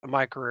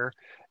my career,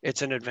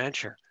 it's an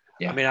adventure.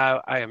 I Yeah. mean,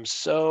 I am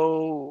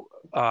so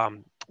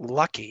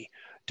lucky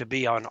to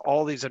be on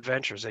all these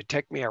adventures. They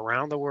take me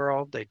around the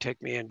world. They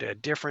take me into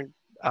different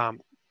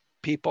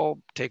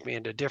people, take me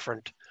into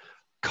different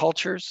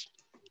cultures.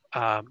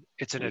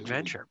 It's an Mm.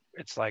 adventure.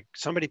 It's like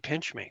somebody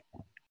pinch me.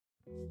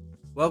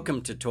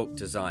 Welcome to Talk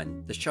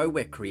Design, the show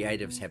where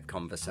creatives have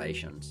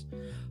conversations.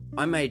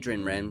 I'm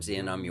Adrian Ramsey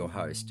and I'm your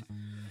host.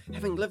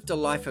 Having lived a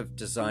life of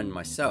design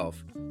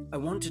myself, I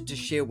wanted to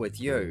share with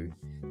you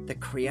the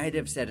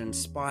creatives that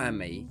inspire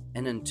me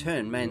and in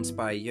turn may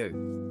inspire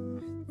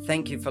you.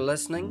 Thank you for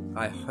listening.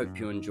 I hope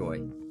you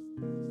enjoy.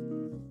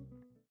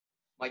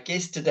 My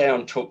guest today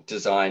on Talk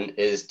Design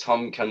is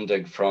Tom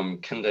Kindig from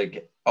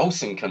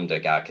Olsen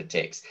Kindig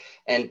Architects.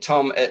 And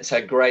Tom, it's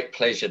a great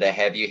pleasure to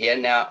have you here.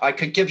 Now, I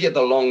could give you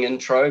the long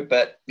intro,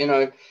 but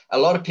a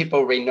lot of people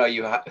already know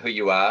who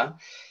you are.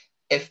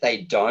 If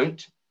they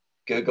don't,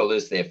 Google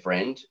is their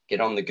friend.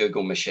 Get on the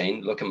Google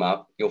machine, look them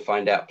up. You'll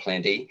find out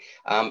plenty.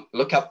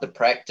 Look up the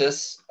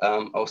practice,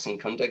 Olsen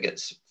Kindig.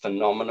 It's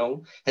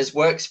phenomenal. His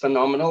work's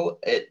phenomenal.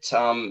 It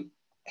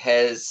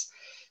has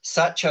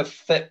such a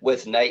fit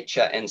with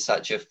nature and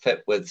such a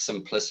fit with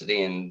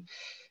simplicity, and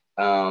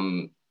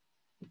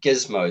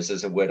gizmos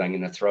is a word I'm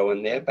going to throw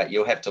in there, but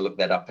you'll have to look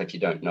that up if you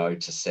don't know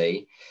to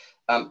see.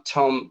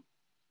 Tom,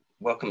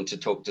 welcome to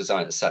Talk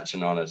Design. It's such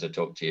an honor to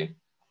talk to you.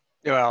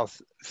 Well,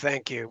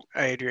 thank you,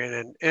 Adrian.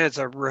 And it's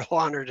a real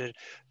honor to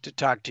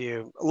talk to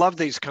you. I love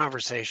these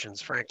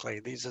conversations, frankly.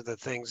 These are the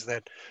things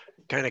that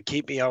kind of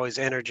keep me always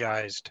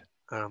energized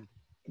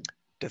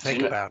to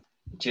think about.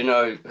 Do you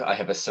know, I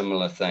have a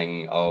similar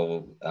thing.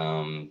 I'll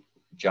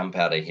jump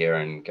out of here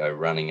and go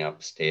running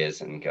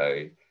upstairs and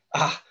go,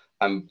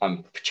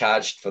 I'm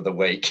charged for the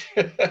week.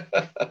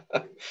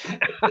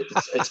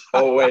 it's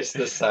always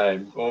the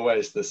same,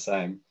 always the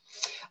same.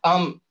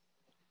 I'm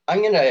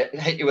going to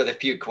hit you with a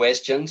few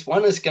questions.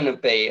 One is going to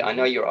be, I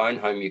know your own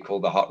home you call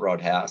the Hot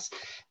Rod House,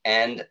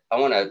 and I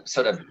want to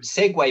sort of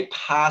segue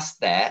past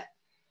that,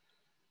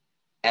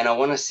 and I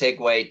want to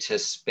segue to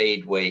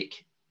Speed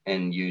Week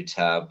in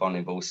Utah,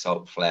 Bonneville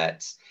Salt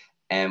Flats.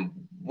 And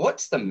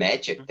what's the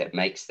magic that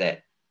makes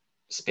that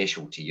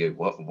special to you?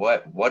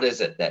 What is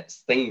it that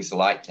things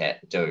like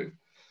that do?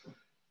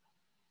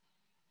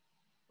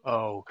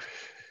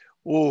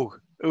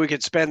 We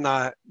could spend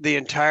the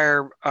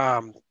entire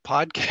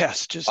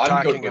podcast just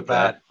talking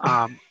about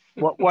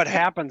what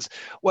happens.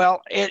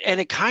 Well,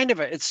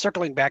 it's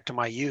circling back to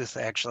my youth,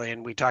 actually,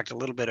 and we talked a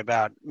little bit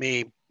about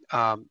me.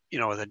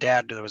 With a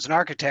dad that was an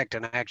architect,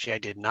 and actually I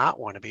did not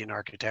want to be an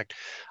architect.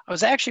 I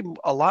was actually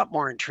a lot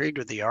more intrigued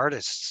with the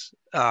artists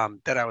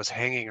that I was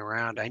hanging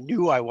around. I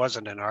knew I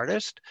wasn't an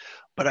artist,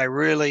 but I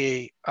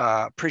really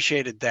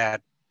appreciated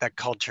that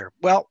culture.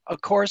 Well, of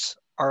course,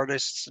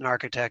 artists and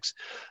architects,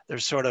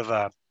 there's sort of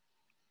an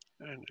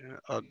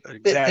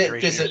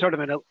exaggeration. There's sort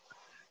of an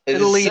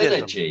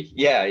elitism. Synergy.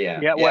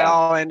 Yeah.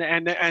 Well,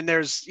 and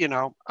there's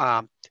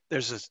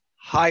there's this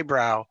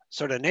highbrow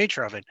sort of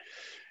nature of it.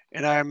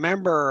 And I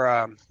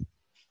remember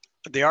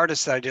the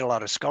artist that I did a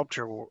lot of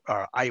sculpture.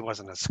 I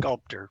wasn't a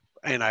sculptor,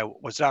 and I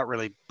was not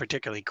really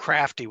particularly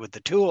crafty with the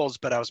tools,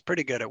 but I was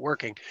pretty good at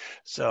working.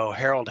 So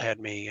Harold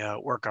had me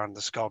work on the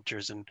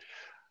sculptures, and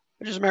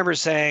I just remember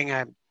saying,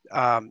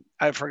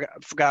 I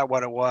forgot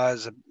what it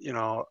was, and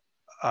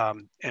I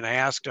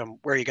asked him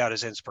where he got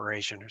his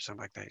inspiration or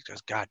something like that. He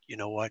goes, "God, you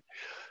know what?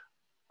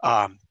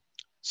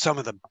 Some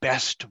of the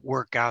best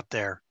work out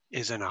there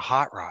is in a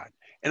hot rod."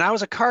 And I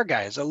was a car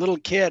guy. As a little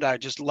kid, I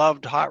just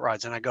loved hot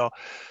rods. And I go,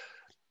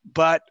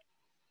 but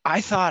I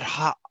thought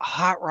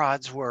hot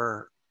rods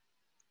were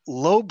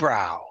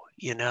lowbrow,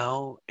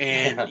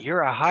 and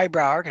you're a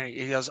highbrow architect.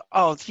 He goes,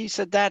 he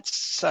said, that's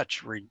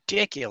such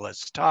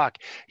ridiculous talk.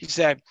 He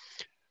said,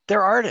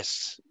 they're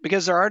artists,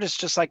 because they're artists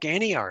just like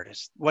any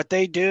artist. What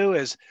they do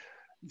is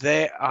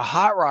a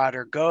hot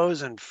rodder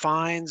goes and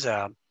finds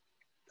a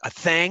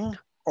thing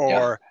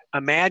or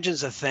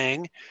imagines a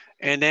thing,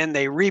 and then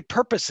they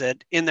repurpose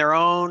it in their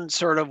own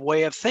sort of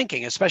way of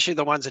thinking, especially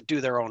the ones that do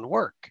their own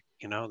work,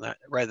 that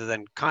rather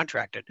than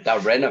contracted. They're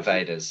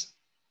renovators.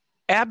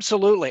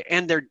 Absolutely.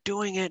 And they're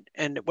doing it.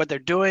 And what they're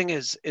doing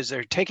is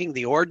they're taking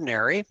the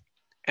ordinary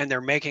and they're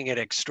making it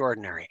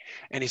extraordinary.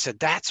 And he said,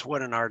 that's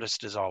what an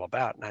artist is all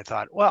about. And I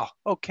thought, well,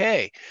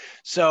 okay.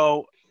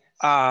 So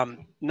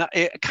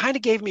it kind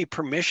of gave me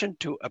permission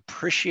to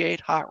appreciate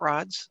hot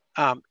rods,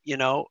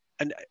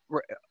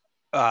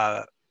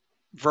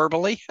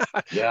 verbally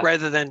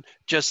rather than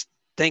just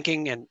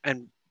thinking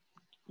and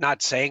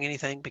not saying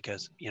anything,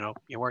 because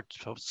you weren't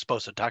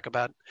supposed to talk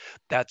about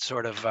that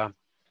sort of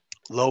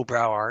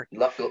lowbrow art.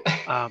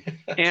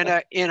 And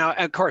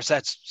of course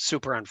that's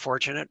super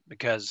unfortunate,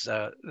 because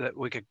that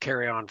we could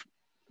carry on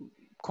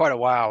quite a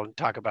while and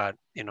talk about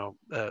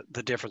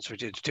the difference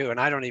between the two, and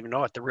I don't even know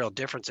what the real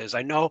difference is.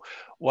 I know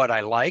what I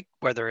like,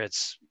 whether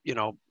it's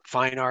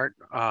fine art,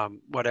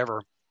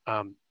 whatever.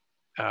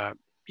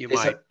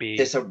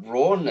 There's a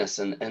rawness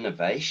and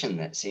innovation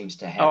that seems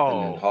to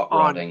happen in hot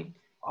rodding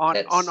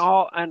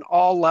on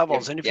all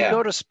levels. And if you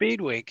go to Speed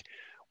Week,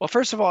 Well,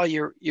 first of all,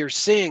 you're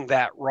seeing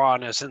that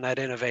rawness and that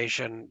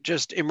innovation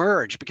just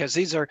emerge, because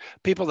these are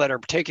people that are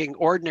taking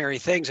ordinary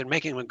things and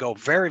making them go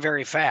very,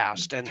 very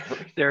fast. And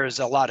there's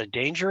a lot of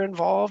danger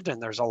involved,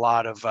 and there's a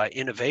lot of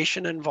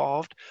innovation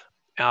involved.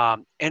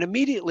 And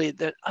immediately,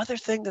 the other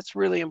thing that's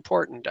really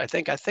important, I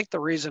think the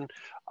reason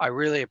I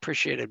really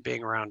appreciated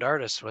being around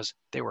artists was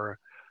they were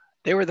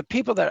the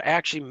people that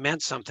actually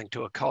meant something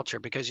to a culture,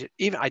 because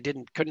even I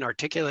couldn't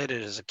articulate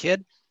it as a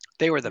kid.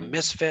 They were the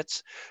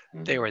misfits.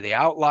 They were the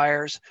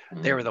outliers.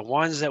 They were the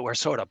ones that were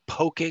sort of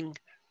poking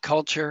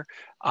culture,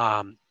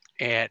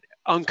 and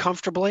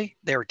uncomfortably.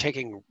 They were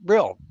taking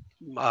real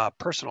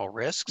personal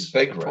risks.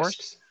 Big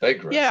risks.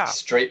 Yeah.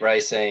 Street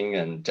racing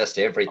and just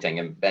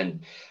everything,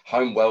 and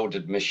home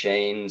welded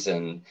machines,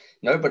 and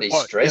nobody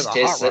stress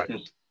tests it.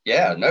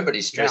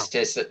 Nobody stress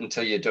tests it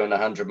until you're doing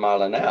 100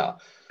 mile an hour.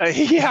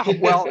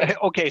 Well,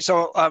 okay.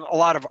 So a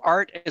lot of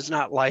art is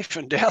not life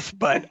and death,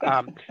 but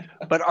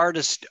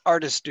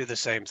artists do the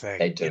same thing.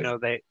 They do. You know,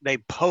 they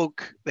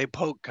poke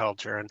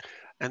culture,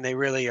 and they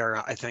really are,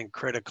 I think,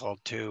 critical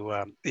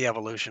to the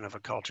evolution of a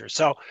culture.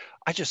 So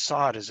I just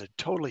saw it as a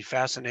totally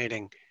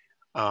fascinating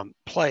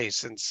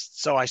place, and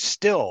so I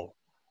still,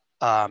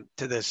 to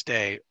this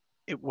day,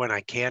 when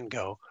I can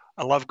go,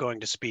 I love going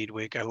to Speed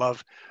Week. I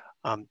love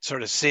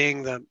sort of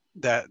seeing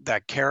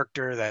that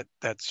character,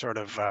 that sort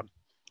of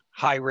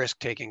high risk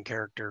taking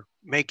character,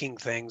 making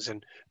things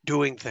and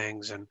doing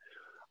things, and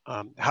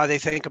how they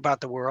think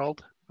about the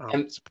world.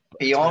 And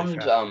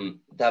beyond,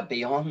 they're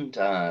beyond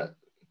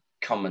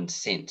common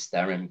sense.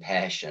 They're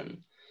impassioned,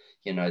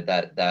 you know,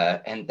 the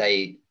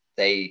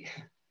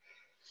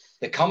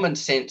common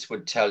sense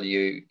would tell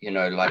you, you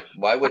know, like,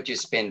 why would you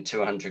spend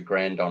 200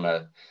 grand on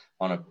a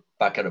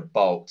bucket of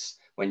bolts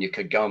when you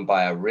could go and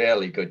buy a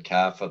really good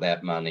car for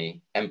that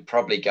money and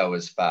probably go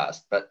as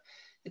fast? But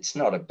it's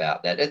not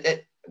about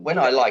that. When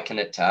I liken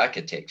it to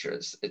architecture,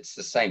 it's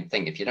the same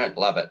thing. If you don't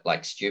love it,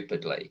 like,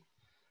 stupidly,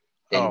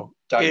 then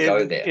don't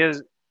go there.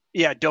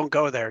 Don't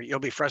go there. You'll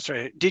be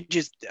frustrated. Did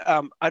you?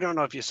 I don't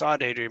know if you saw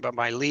it, Adrian, but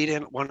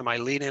one of my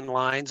lead-in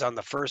lines on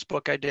the first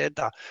book I did,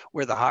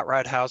 where the Hot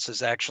Rod House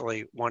is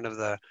actually one of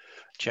the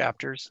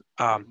chapters.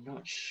 I'm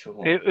not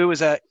sure.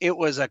 It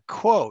was a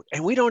quote,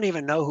 and we don't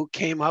even know who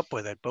came up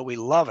with it, but we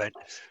love it.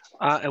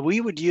 And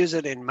we would use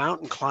it in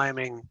mountain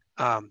climbing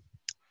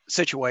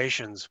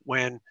situations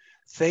when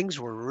things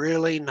were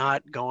really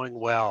not going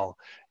well,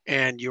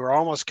 and you were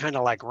almost kind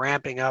of like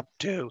ramping up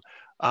to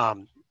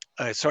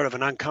a sort of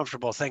an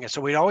uncomfortable thing. And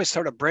so we'd always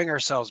sort of bring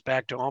ourselves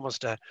back to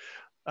almost a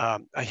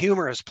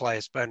humorous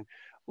place, but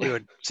we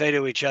would say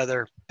to each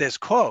other this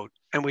quote,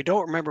 and we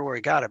don't remember where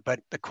we got it, but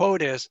the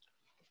quote is,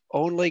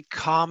 "Only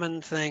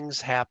common things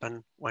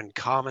happen when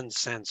common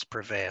sense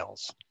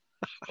prevails."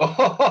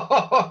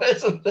 Oh,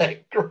 isn't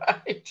that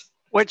great?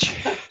 Which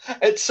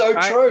it's so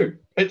true.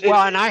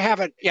 And I have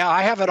it. Yeah,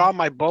 I have it on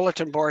my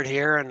bulletin board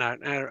here, and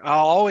I'll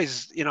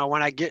always, you know,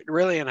 when I get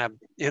really in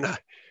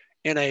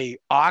a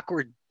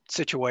awkward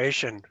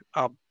situation,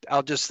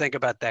 I'll just think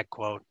about that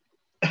quote.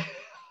 I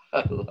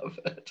love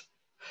it.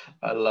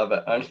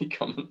 Only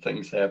common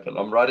things happen.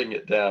 I'm writing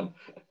it down.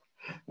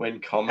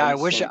 When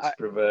common sense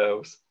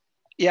prevails.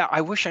 Yeah,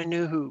 I wish I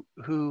knew who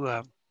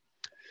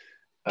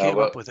came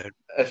up with it.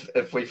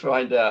 If we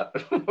find out,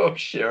 we'll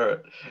share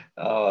it.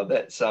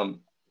 That's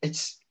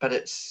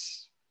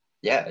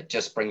it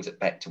just brings it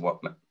back to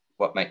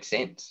what makes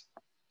sense.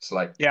 It's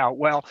like,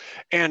 well,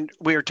 and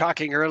we were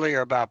talking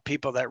earlier about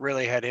people that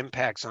really had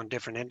impacts on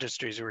different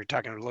industries. We were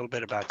talking a little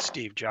bit about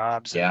Steve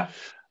Jobs.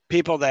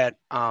 People that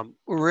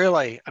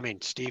really, I mean,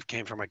 Steve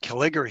came from a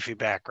calligraphy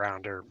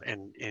background,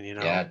 and you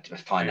know,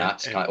 fine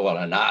arts,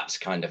 an arts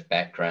kind of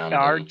background,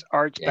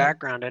 arts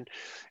background,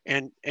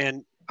 and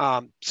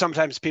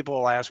sometimes people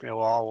will ask me,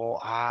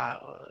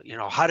 you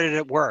know, how did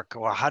it work?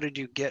 Well, how did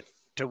you get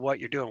to what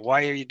you're doing?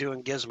 Why are you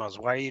doing gizmos?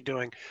 Why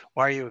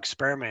are you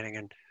experimenting?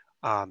 And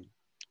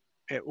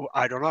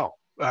I don't know,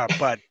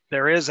 but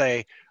there is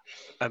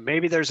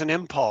maybe there's an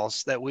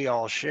impulse that we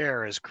all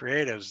share as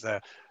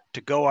creatives, to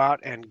go out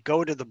and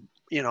go to the,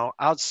 you know,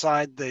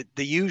 outside the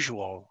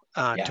usual,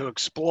 to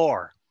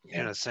explore,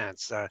 in a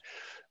sense,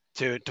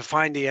 to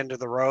find the end of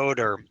the road,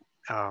 or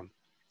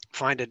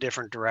find a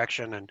different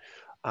direction and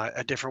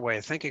a different way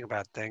of thinking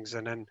about things.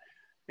 And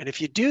if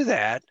you do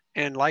that,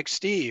 and like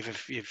Steve,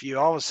 if you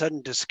all of a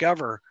sudden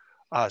discover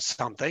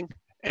something,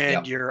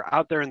 and you're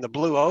out there in the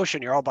blue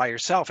ocean, you're all by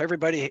yourself,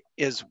 everybody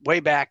is way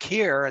back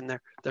here, and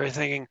they're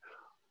thinking,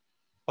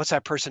 what's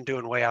that person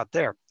doing way out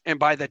there? And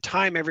by the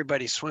time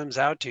everybody swims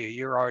out to you,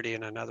 you're already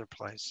in another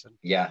place.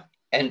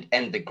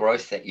 And the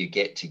growth that you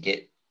get to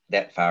get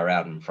that far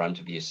out in front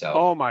of yourself.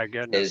 Oh my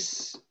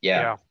goodness.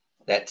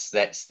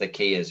 That's the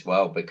key as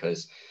well,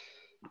 because,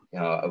 you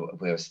know,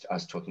 I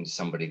was talking to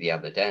somebody the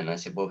other day, and I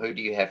said, well, who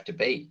do you have to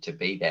be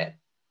that,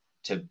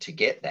 to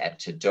get that,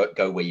 to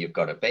go where you've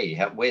got to be?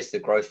 Where's the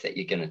growth that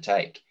you're going to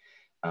take?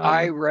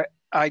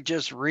 I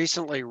just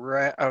recently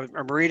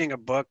I'm reading a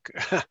book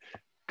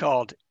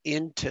called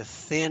Into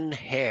Thin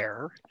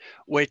Hair,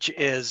 which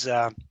is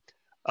a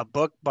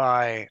book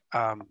by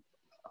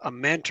a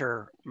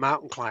mentor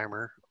mountain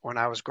climber when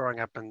I was growing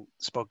up in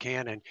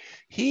Spokane, and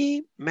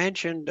he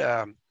mentioned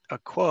a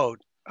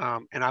quote,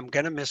 and I'm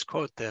going to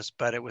misquote this,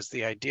 but it was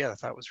the idea I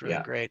thought was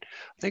really great.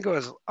 I think it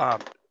was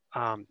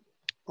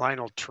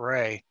Lionel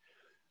Trey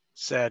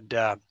said,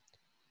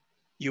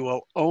 "You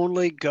will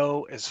only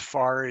go as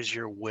far as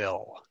your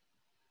will."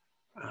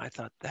 I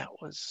thought that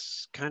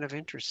was kind of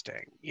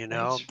interesting,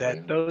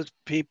 that those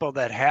people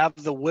that have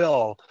the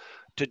will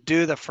to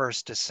do the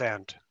first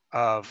descent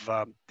of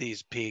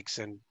these peaks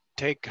and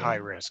take high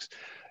risks.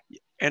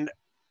 And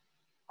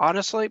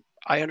honestly,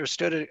 I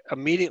understood it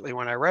immediately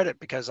when I read it,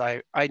 because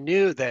I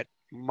knew that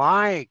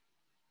my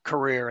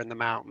career in the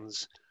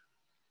mountains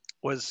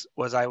was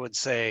I would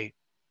say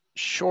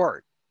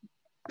shorter,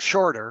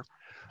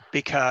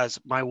 because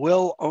my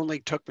will only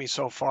took me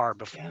so far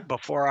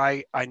before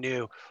I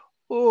knew,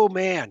 oh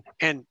man.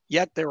 And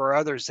yet there were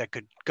others that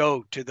could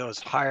go to those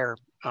higher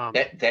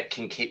that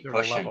can keep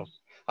pushing levels.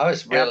 I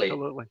was really,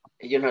 absolutely,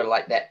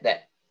 like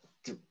that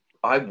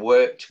I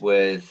worked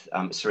with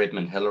Sir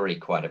Edmund Hillary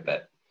quite a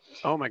bit.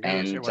 Oh my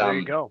goodness! And well, there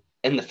you go.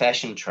 In the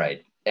fashion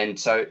trade, and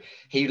so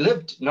he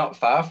lived not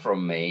far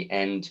from me,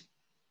 and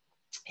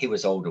he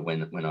was older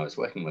when I was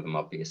working with him,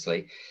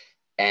 obviously.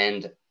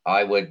 And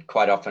I would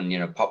quite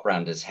often, pop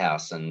around his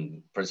house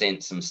and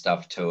present some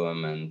stuff to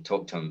him and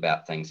talk to him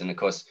about things. And of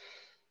course,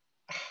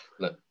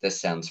 look, this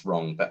sounds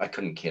wrong, but I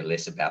couldn't care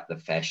less about the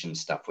fashion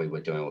stuff we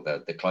were doing or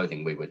the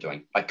clothing we were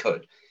doing. I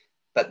could,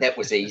 but that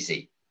was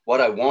easy.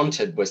 What I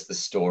wanted was the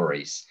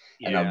stories.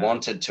 And I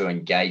wanted to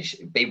engage,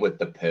 be with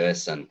the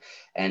person.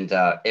 And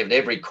at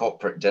every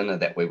corporate dinner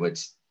that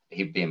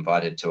he'd be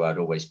invited to, I'd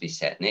always be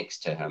sat next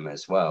to him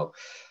as well,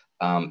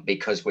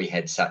 because we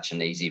had such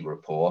an easy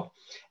rapport.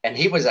 And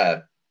he was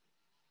I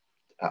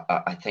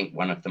think,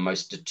 one of the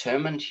most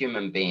determined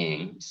human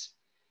beings,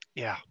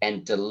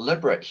 and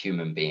deliberate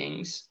human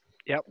beings.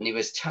 Yep. And he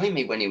was telling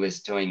me when he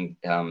was doing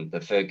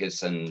the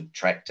Ferguson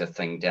tractor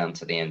thing down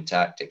to the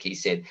Antarctic, he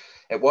said,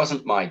 it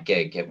wasn't my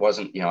gig. It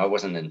wasn't, I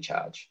wasn't in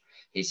charge.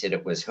 He said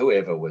it was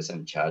whoever was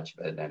in charge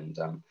of it. And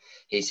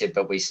he said,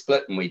 but we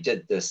split and we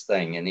did this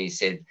thing. And he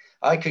said,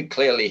 I could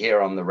clearly hear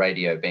on the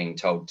radio being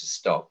told to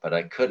stop, but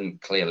I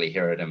couldn't clearly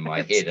hear it in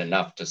my head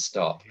enough to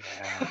stop.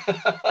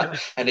 Yeah.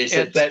 And he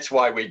said, that's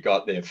why we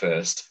got there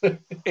first.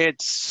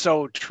 It's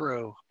so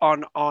true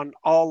on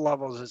all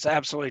levels. It's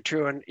absolutely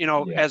true. And,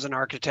 as an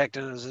architect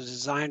and as a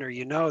designer,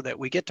 that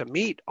we get to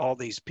meet all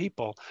these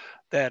people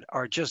that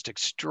are just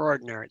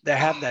extraordinary. They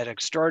have that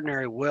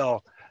extraordinary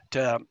will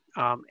to,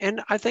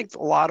 and I think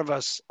a lot of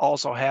us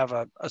also have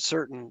a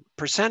certain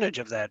percentage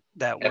of that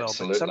will.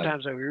 Absolutely. But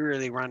sometimes we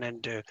really run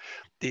into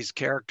these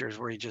characters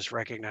where you just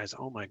recognize,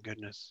 oh my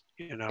goodness,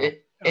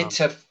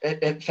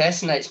 It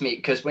fascinates me,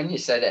 because when you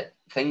say that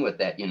thing with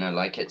that,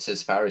 like it's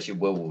as far as your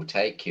will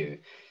take you.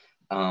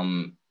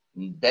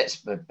 That's,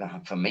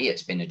 for me,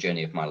 it's been a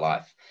journey of my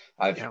life.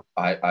 I'm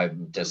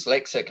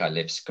dyslexic. I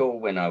left school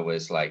when I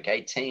was like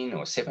 18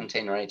 or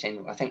 17 or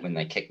 18. I think when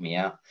they kicked me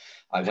out,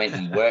 I went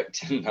and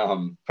worked,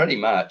 and pretty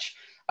much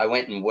I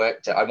went and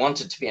worked. I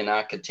wanted to be an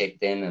architect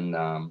then, and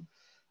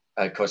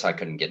of course I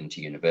couldn't get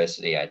into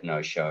university. I had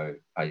no show.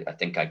 I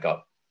think I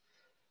got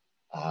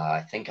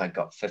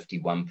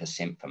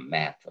 51% for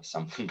math or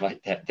something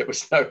like that. There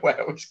was no way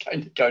I was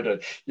going to go to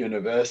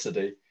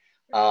university.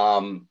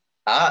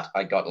 Art,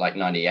 I got like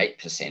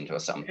 98% or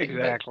something.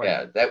 Exactly.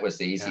 But, that was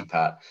the easy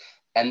part.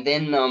 And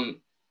then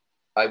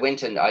I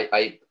went and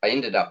I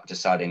ended up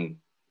deciding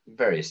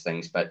various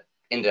things, but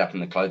ended up in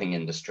the clothing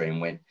industry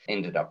and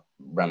ended up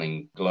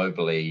running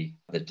globally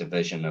the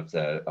division of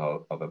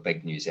a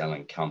big New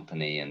Zealand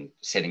company, and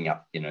setting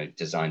up,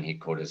 design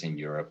headquarters in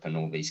Europe and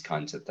all these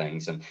kinds of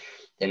things. And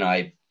then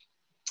I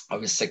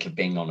was sick of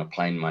being on a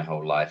plane my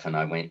whole life. And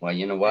I went, well,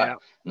 you know what? Yeah.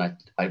 And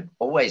I've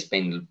always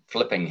been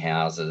flipping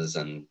houses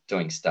and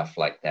doing stuff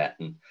like that.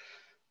 And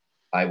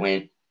I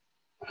went,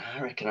 I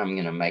reckon I'm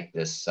going to make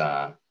this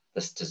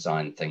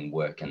design thing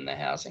work in the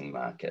housing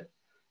market.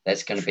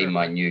 That's going to be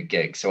my new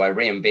gig. So I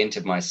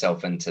reinvented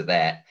myself into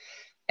that.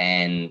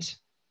 And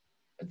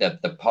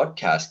the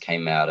podcast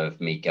came out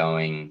of me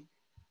going,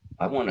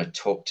 I want to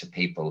talk to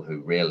people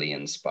who really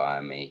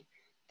inspire me,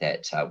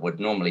 that would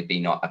normally be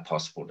not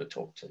possible to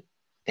talk to.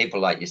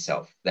 People like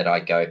yourself, that I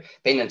go,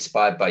 been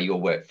inspired by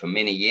your work for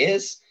many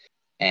years,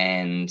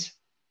 and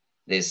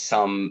there's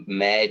some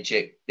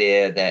magic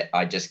there that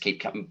I just keep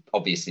coming.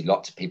 Obviously,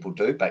 lots of people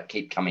do, but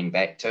keep coming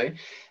back to.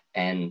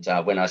 And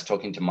when I was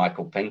talking to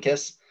Michael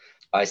Pincus,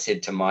 I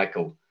said to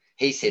Michael,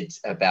 he said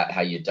about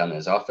how you'd done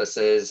his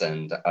offices,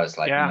 and I was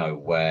like, no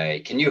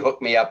way. Can you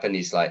hook me up? And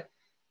he's like,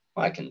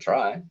 I can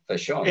try, for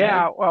sure.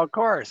 Yeah, man. well, of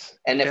course.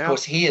 And of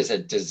course, he is a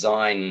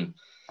design.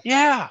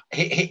 Yeah.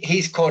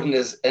 He's caught in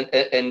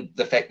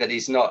the fact that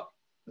he's not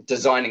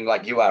designing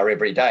like you are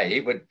every day.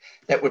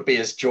 That would be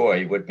his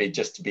joy, would be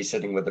just to be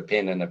sitting with a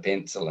pen and a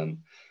pencil. And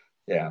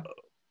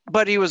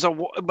but he was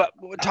but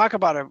talk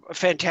about a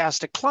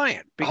fantastic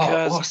client,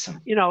 because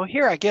awesome.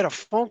 Here I get a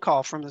phone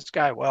call from this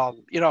guy. Well,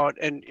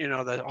 and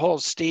the whole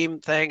STEAM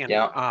thing,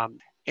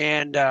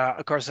 and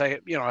of course I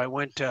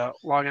went to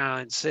Long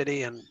Island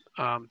City, and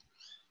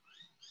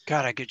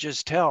God, I could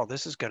just tell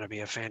this is going to be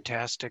a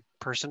fantastic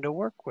person to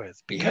work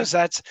with, Yeah.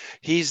 because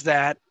he's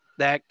that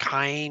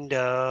kind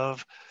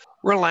of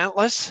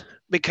relentless,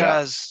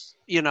 because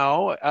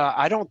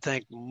I don't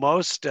think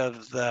most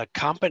of the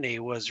company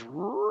was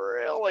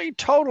really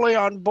totally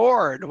on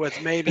board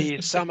with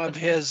maybe some of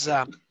his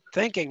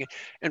thinking.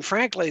 And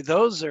frankly,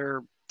 those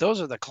are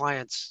the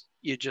clients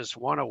you just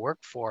want to work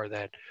for,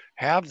 that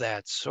have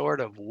that sort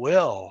of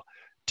will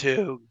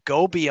to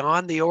go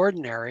beyond the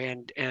ordinary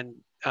and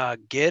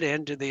get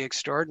into the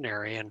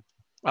extraordinary. And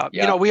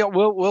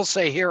we'll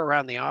say here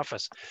around the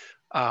office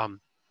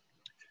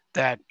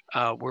that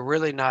we're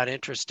really not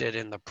interested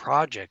in the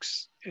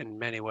projects in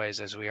many ways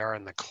as we are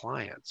in the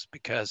clients,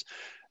 because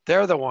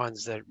they're the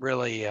ones that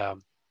really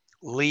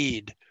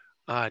lead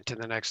to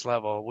the next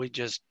level.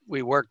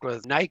 We worked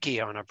with Nike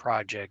on a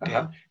project,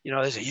 and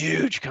there's a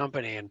huge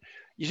company, and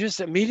you just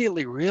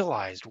immediately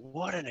realized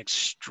what an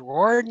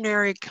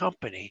extraordinary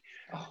company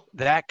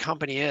that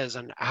company is,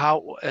 and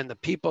the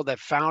people that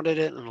founded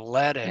it and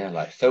led it. Yeah,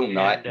 like Phil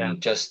Knight,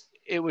 and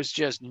it was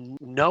just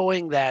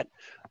knowing that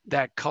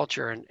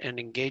culture and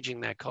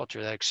engaging that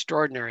culture, that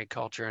extraordinary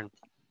culture. And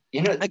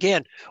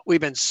again,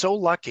 we've been so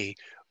lucky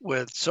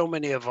with so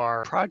many of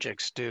our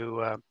projects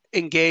to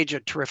engage a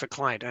terrific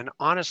client. And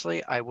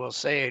honestly, I will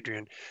say,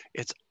 Adrian,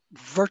 it's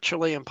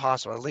virtually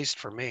impossible, at least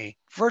for me,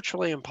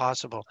 virtually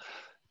impossible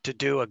to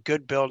do a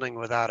good building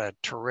without a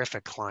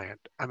terrific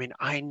client. I mean,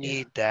 I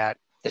need that.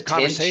 The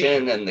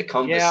tension and the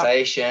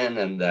conversation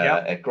and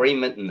the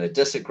agreement and the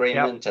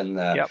disagreement and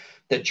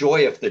the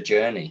joy of the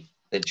journey.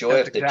 The joy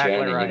That's of the exactly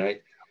journey,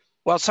 right.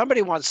 Well,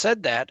 somebody once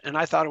said that, and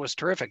I thought it was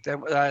terrific.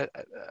 I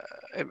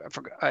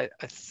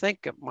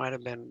think it might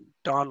have been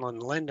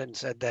Donald Linden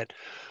said that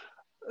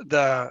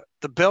the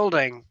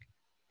building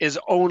is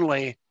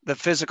only the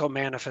physical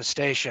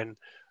manifestation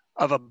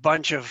of a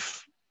bunch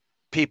of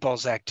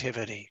people's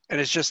activity, and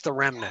it's just the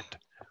remnant.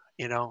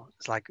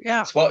 It's like,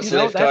 it's what's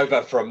left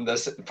over from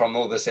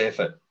all this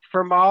effort,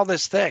 from all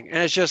this thing,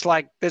 and it's just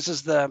like this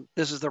is the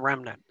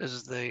remnant. This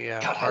is the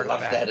God, I love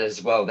that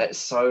as well. That's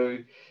so.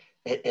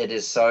 It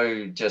is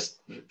so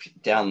just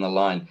down the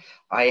line.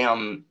 I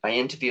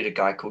interviewed a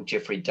guy called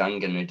Jeffrey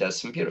Dungan, who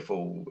does some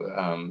beautiful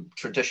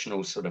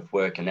traditional sort of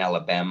work in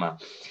Alabama,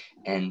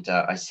 and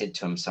I said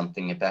to him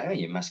something about,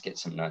 you must get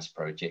some nice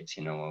projects,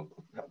 or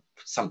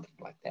something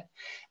like that.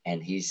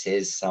 And he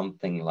says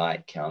something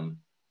like, I'm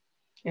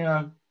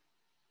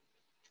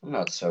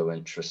not so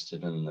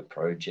interested in the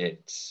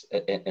projects.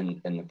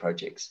 In the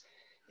projects,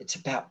 it's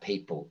about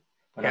people.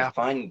 When I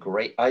find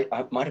great,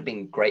 I might have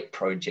been great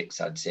projects,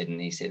 I'd said, and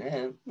he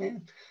said,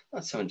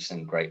 not so interested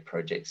in great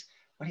projects.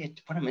 What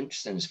I'm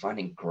interested in is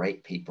finding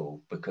great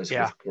people, because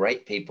with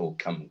great people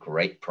come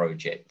great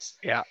projects.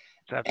 Yeah,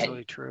 that's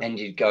absolutely true. And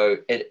you'd go,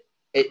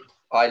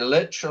 I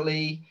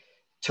literally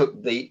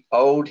took the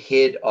old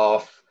head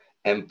off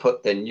and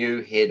put the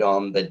new head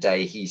on the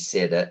day he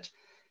said it,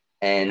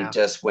 and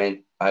just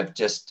went,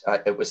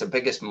 it was the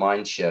biggest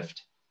mind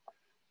shift.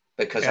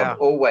 Because I've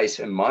always,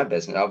 in my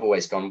business, I've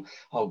always gone,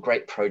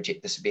 great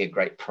project. This would be a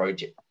great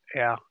project.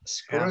 Yeah.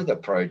 Screw the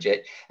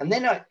project. And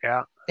then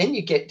then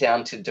you get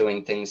down to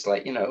doing things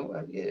like,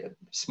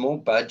 small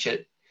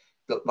budget,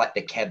 like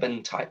the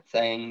cabin type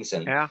things.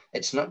 And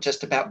it's not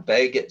just about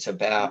big, it's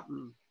about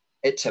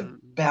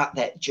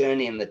that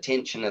journey and the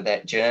tension of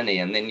that journey.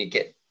 And then you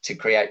get to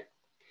create,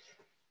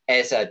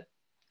 as a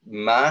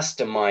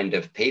mastermind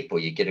of people,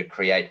 you get to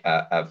create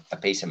a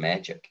piece of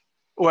magic.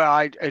 Well,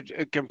 I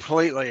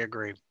completely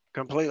agree.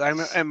 Completely.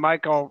 And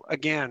Michael,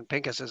 again,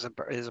 Pincus is a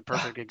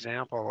perfect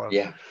example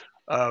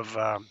of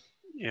that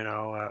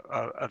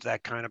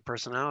kind of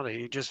personality.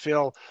 You just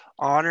feel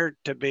honored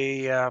to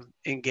be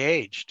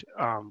engaged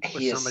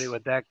with somebody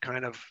with that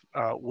kind of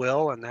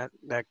will and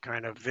that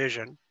kind of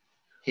vision.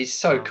 He's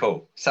so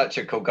cool. Such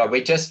a cool guy.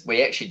 We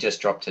actually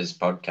just dropped his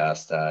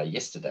podcast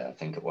yesterday, I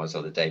think it was,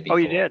 or the day before. Oh,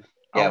 you did?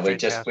 Yeah, we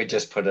just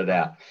put it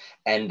out.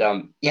 And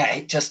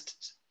it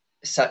just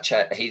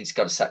he's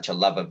got such a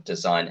love of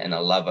design and a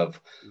love of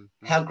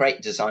how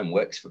great design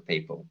works for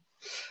people.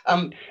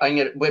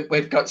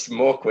 We've got some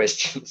more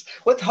questions.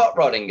 With hot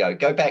rodding,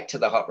 go back to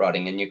the hot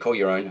rodding, and you call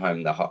your own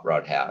home the Hot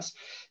Rod House.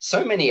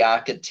 So many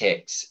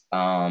architects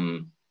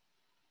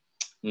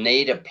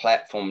need a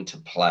platform to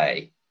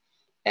play,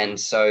 and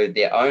so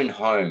their own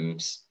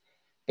homes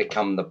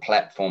become the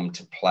platform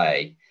to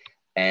play.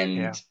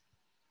 And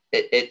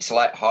it's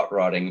like hot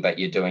rodding, but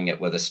you're doing it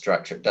with a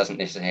structure. It doesn't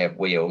necessarily have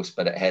wheels,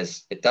 but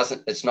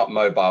it's not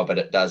mobile, but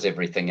it does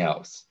everything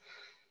else.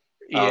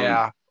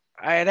 I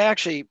had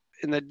actually,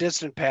 in the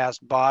distant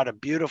past, bought a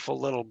beautiful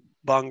little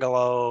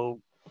bungalow,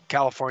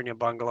 California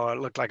bungalow. It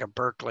looked like a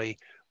Berkeley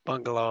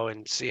bungalow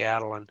in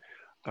Seattle, and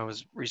I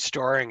was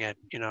restoring it,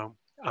 and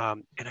I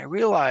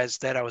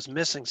realized that I was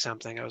missing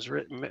something. I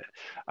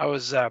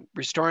was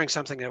restoring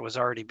something that was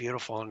already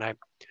beautiful, and I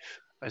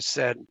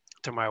said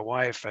to my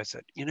wife, I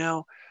said,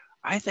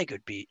 I think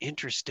it'd be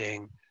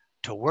interesting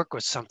to work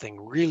with something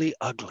really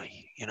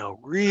ugly,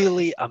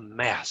 really a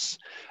mess.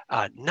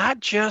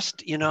 Not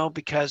just,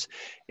 because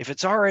if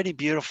it's already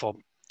beautiful,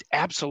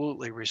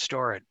 absolutely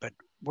restore it. But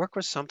work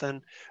with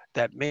something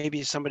that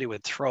maybe somebody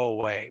would throw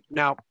away.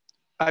 Now,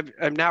 I've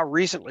now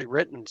recently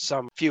written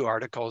some few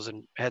articles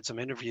and had some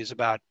interviews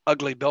about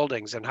ugly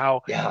buildings and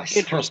how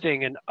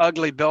interesting an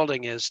ugly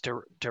building is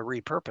to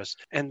repurpose.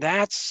 And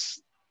that's,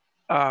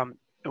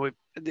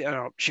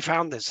 she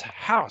found this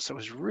house. It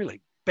was really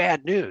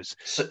bad news.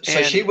 So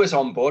she was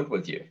on board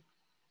with you.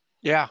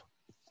 Yeah.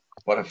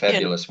 What a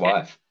fabulous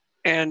wife.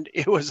 And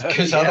it was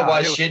because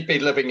otherwise she'd be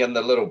living in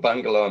the little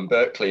bungalow in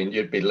Berkeley and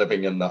you'd be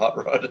living in the hot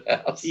rod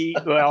house.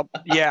 Well,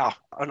 yeah,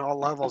 on all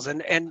levels.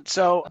 And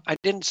so I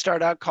didn't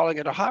start out calling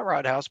it a hot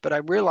rod house, but I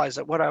realized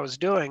that what I was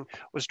doing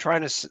was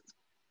trying to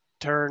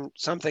turn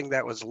something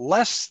that was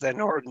less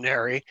than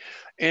ordinary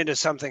into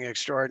something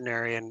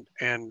extraordinary.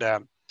 And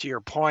to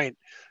your point,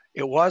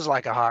 it was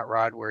like a hot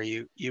rod where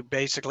you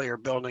basically are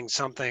building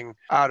something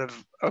out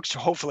of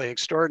hopefully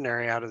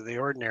extraordinary out of the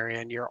ordinary,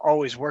 and you're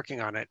always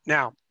working on it.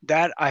 Now,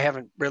 that I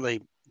haven't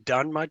really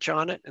done much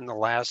on it in the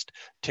last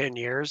 10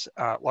 years,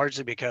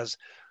 largely because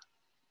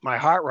my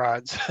hot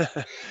rods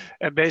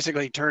have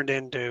basically turned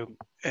into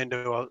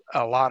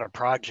a lot of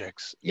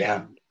projects.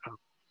 Yeah. And,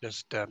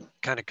 just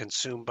kind of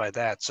consumed by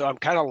that. So I'm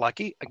kind of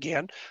lucky.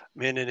 Again,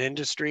 I'm in an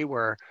industry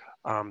where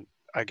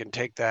I can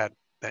take that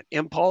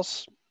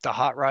impulse, the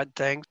hot rod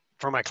thing,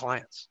 for my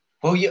clients.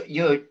 Well,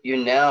 you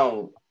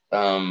now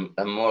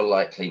are more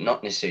likely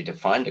not necessarily to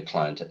find a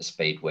client at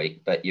Speed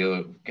Week, but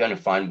you're going to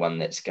find one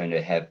that's going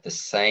to have the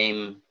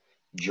same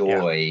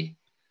joy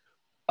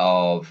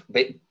of,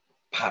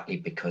 partly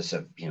because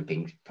of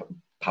being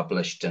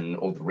published and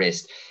all the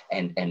rest,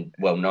 and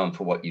well known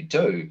for what you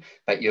do,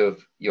 but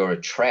you're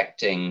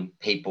attracting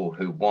people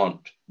who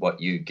want what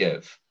you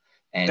give,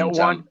 and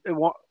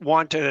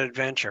want an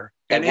adventure.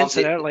 And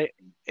incidentally,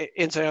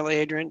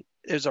 Adrian,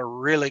 there's a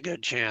really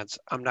good chance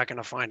I'm not going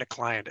to find a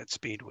client at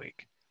Speed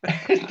Week.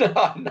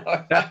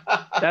 No.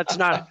 That's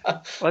not.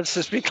 Let's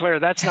just be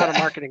clear. That's not a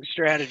marketing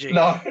strategy.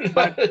 No,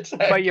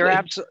 exactly. But you're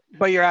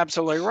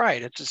absolutely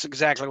right. It's just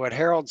exactly what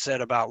Harold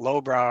said about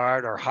lowbrow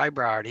art or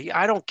highbrow art.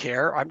 I don't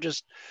care. I'm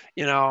just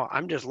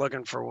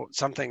looking for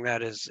something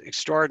that is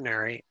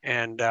extraordinary,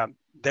 and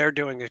they're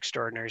doing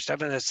extraordinary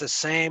stuff, and it's the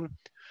same.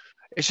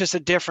 It's just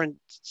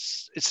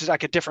it's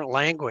like a different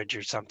language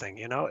or something.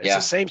 It's the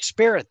same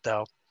spirit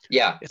though.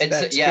 Yeah,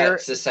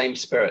 it's the same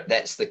spirit.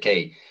 That's the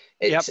key.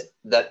 It's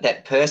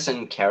that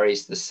person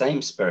carries the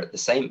same spirit, the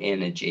same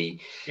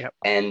energy,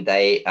 and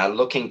they are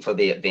looking for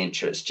the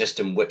adventure. It's just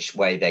in which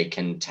way they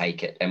can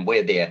take it and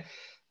where their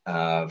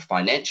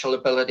financial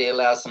ability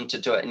allows them to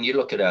do it. And you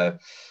look at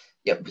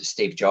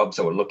Steve Jobs,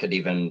 or look at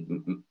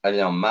even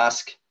Elon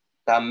Musk.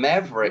 They're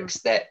mavericks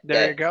that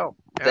you go.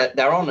 Yeah. That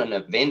they're on an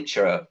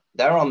adventure.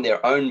 They're on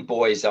their own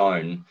boy's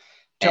own.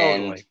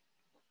 Totally.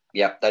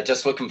 And they're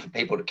just looking for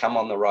people to come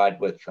on the ride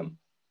with them.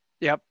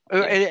 Yep.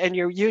 And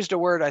you used a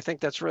word, I think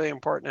that's really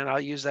important. And I'll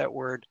use that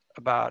word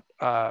about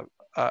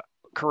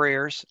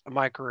careers,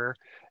 my career.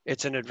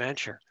 It's an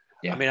adventure.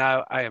 Yeah. I mean,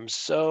 I am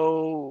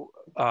so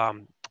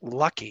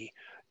lucky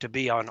to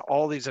be on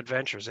all these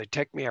adventures. They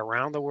take me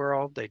around the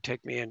world. They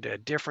take me into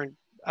different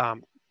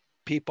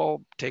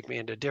people, take me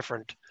into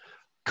different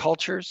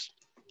cultures.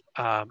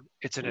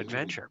 It's an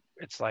adventure.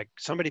 It's like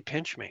somebody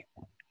pinch me.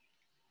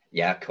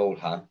 Yeah, cool,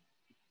 huh?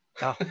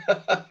 Oh,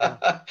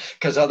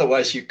 because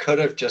otherwise you could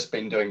have just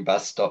been doing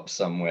bus stops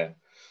somewhere.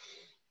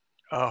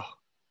 Oh,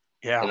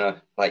 yeah.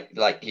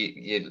 Like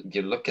you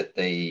look at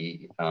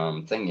the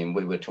thing, and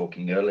we were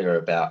talking earlier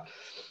about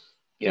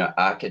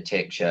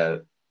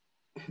architecture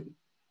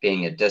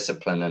being a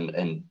discipline,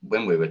 and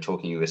when we were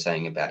talking, you were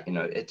saying about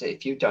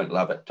if you don't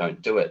love it,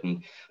 don't do it.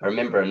 And I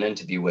remember an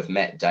interview with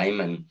Matt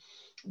Damon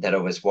that I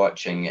was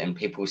watching, and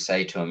people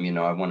say to him,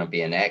 I want to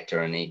be an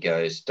actor, and he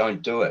goes,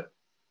 don't do it.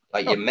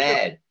 Like, you're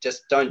mad.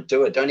 Just don't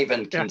do it. Don't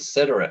even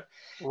consider it.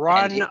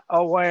 Run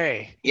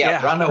away.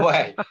 Yeah, run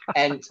away.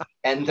 And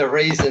the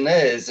reason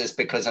is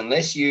because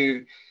unless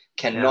you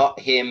cannot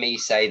hear me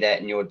say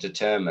that and you're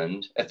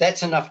determined, if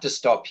that's enough to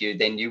stop you,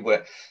 then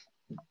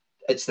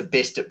it's the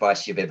best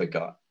advice you've ever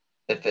got.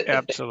 If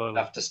it's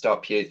enough to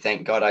stop you,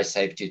 thank God I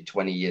saved you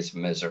 20 years of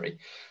misery.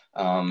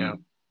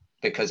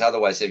 Because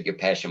otherwise your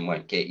passion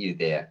won't get you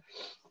there.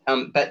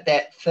 But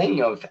that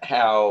thing of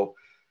how...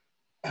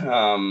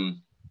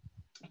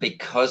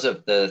 because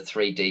of the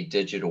 3D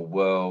digital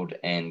world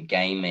and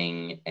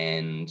gaming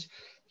and,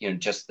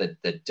 just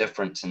the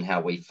difference in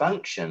how we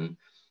function,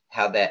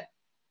 how that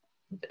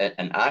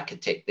an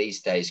architect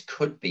these days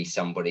could be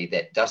somebody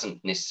that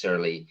doesn't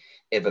necessarily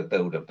ever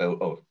build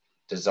or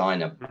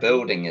design a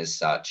building as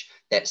such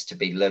that's to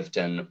be lived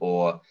in,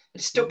 or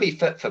still be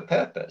fit for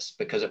purpose,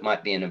 because it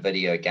might be in a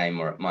video game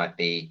or it might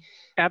be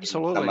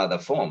absolutely in some other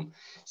form.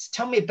 So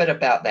tell me a bit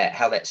about that,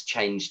 how that's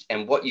changed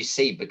and what you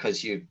see,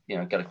 because you've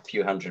got a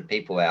few hundred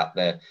people out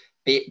there.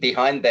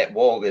 Behind that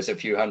wall, there's a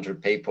few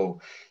hundred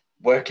people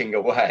working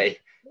away.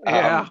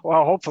 Well,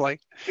 hopefully.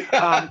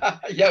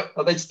 Are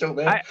they still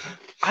there?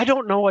 I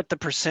don't know what the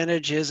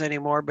percentage is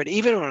anymore, but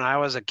even when I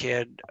was a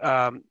kid,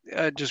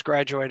 just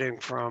graduating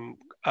from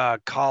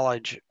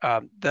college,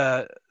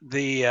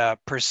 the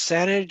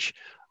percentage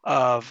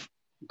of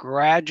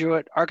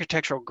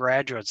architectural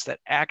graduates that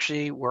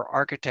actually were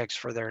architects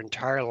for their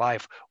entire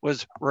life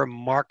was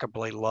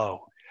remarkably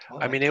low. Oh,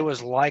 I mean, okay. it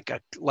was like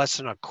less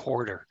than a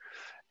quarter.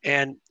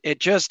 And it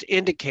just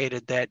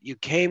indicated that you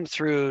came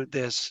through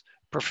this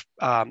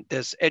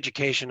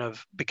education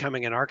of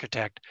becoming an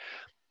architect,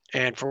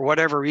 and for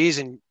whatever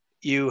reason,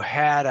 you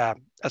had a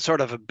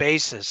sort of a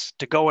basis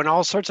to go in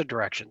all sorts of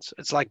directions.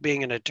 It's like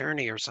being an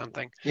attorney or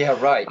something. Yeah,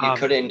 right. You Um,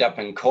 could end up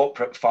in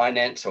corporate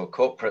finance or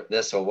corporate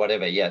this or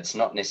whatever. Yeah, it's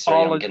not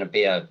necessarily all I'm of, going to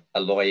be a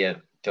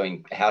lawyer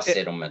doing house it,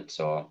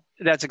 settlements or.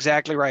 that's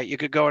exactly right. You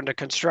could go into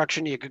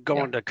construction, you could go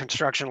Yeah. into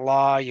construction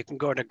law, you can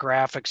go into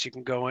graphics, you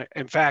can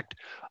in fact,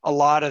 a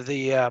lot of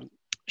the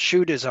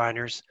shoe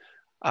designers,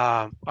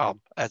 well,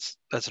 that's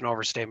an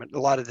overstatement. A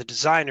lot of the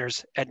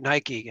designers at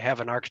Nike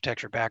have an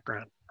architecture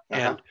background,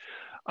 Uh-huh.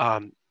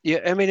 and yeah,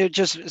 I mean, it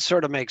just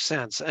sort of makes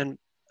sense. And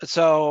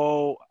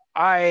so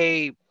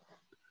I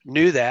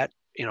knew that,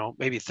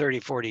 maybe 30,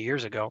 40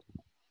 years ago.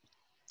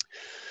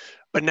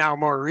 But now,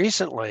 more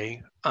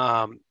recently,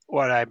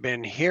 what I've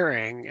been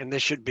hearing, and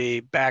this should be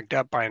backed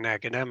up by an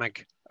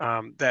academic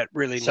that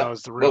really So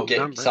knows the we'll real get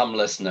numbers, some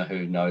listener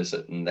who knows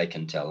it and they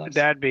can tell us.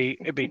 it'd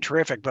be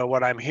terrific. But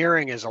what I'm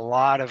hearing is a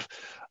lot of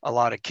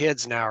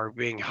kids now are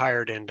being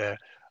hired into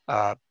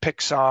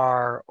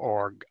Pixar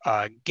or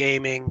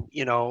gaming,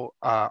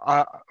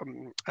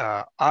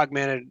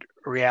 augmented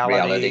reality,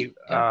 Reality.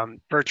 Yeah.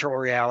 virtual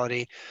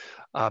reality,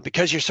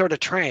 because you're sort of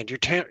trained.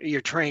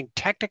 You're trained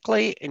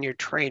technically and you're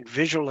trained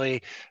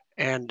visually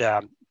and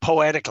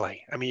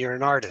poetically. I mean, you're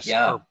an artist,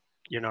 Yeah.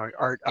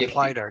 or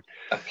applied art.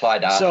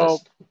 Applied So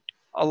artist.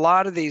 a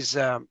lot of these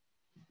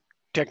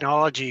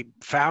technology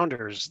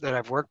founders that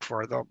I've worked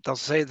for, they'll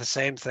say the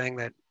same thing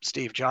that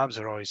Steve Jobs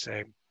would always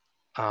say.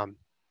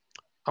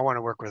 I want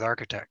to work with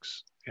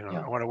architects. Yeah.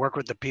 I want to work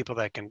with the people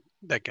that can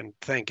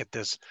think at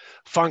this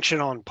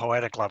functional and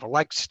poetic level,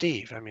 like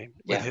Steve. I mean,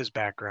 with his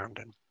background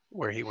and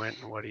where he went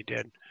and what he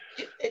did.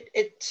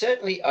 It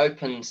certainly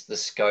opens the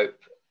scope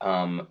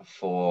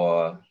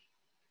for.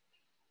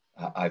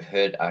 I've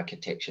heard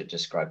architecture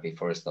described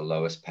before as the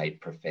lowest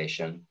paid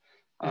profession.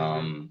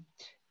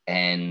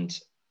 And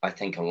I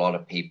think a lot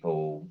of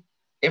people,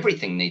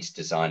 everything needs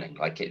designing.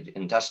 Like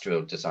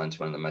industrial design is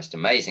one of the most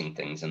amazing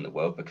things in the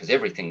world because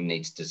everything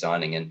needs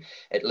designing and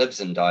it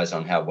lives and dies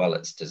on how well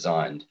it's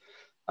designed.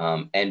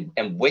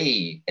 And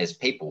we as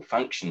people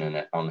function in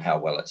it on how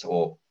well it's,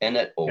 or in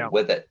it or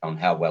with it on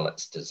how well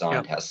it's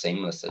designed, how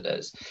seamless it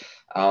is.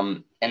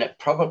 And it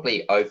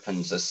probably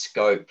opens a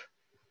scope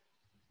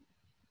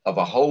of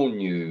a whole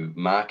new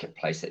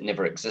marketplace that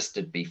never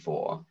existed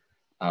before,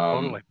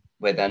 Totally.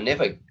 where they're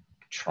never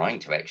trying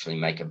to actually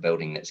make a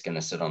building that's going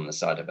to sit on the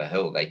side of a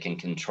hill. They can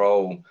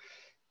control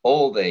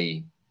all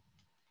the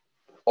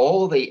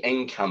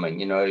incoming,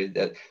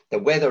 the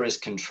weather is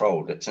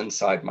controlled. It's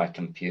inside my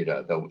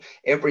computer.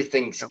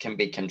 Everything can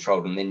be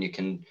controlled, and then you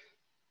can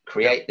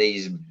create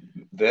these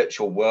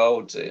virtual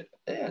worlds.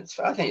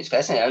 I think it's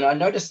fascinating. And I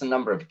noticed the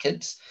number of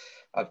kids.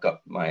 I've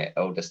got my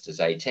eldest is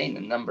 18,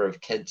 a number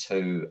of kids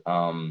who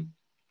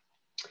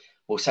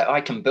will say,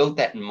 I can build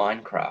that in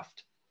Minecraft.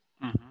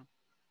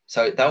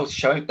 So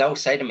they'll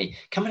say to me,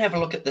 come and have a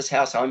look at this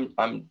house I'm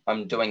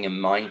doing in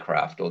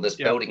Minecraft, or this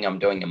building I'm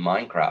doing in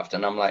Minecraft.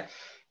 And I'm like,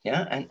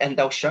 yeah, and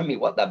they'll show me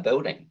what they're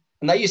building.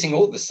 And they're using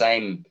all the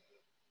same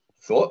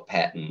thought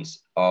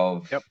patterns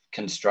of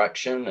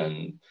construction,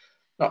 and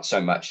not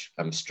so much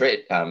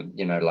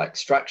like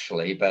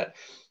structurally, but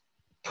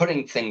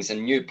putting things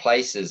in new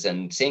places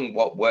and seeing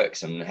what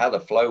works and how the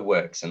flow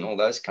works and all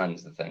those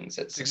kinds of things.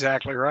 It's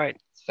exactly right.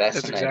 It's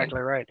fascinating. That's exactly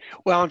right.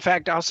 Well, in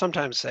fact, I'll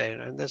sometimes say,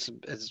 and this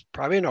is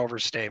probably an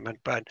overstatement,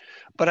 but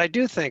I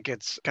do think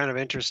it's kind of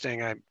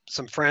interesting. I have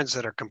some friends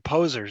that are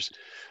composers,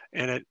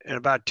 and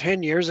about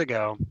 10 years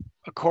ago,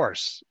 of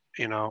course,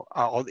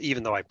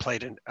 even though I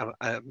played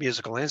a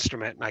musical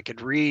instrument and I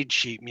could read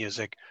sheet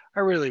music, I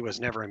really was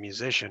never a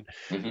musician,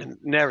 and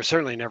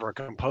certainly never a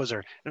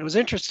composer. And it was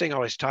interesting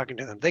always talking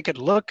to them. They could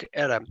look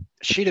at a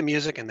sheet of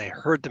music and they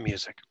heard the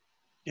music,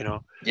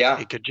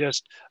 They could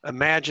just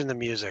imagine the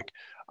music.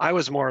 I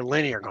was more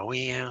linear,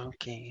 going,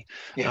 okay,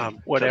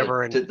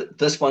 whatever. And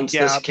this one's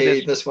this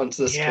key, this one's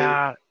this key.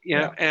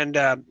 Yeah.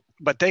 And,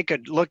 but they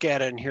could look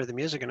at it and hear the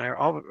music. And I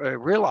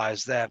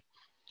realized that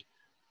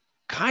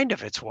kind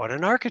of it's what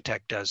an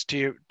architect does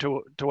to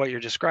what you're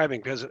describing,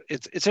 because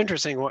it's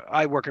interesting.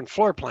 I work in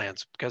floor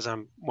plans because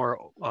I'm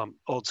more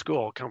old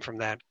school, come from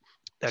that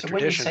so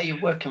tradition. When you say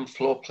you work in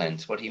floor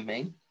plans, what do you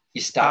mean?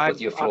 You start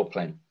with your floor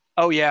plan.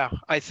 Oh yeah,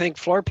 I think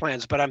floor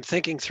plans, but I'm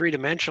thinking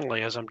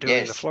three-dimensionally as I'm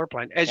doing the floor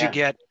plan. As you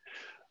get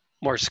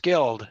more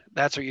skilled,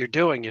 that's what you're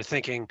doing. You're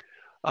thinking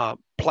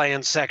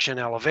plan, section,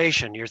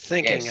 elevation. You're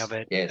thinking of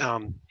it.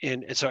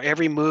 And so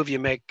every move you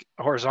make,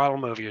 a horizontal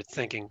move, you're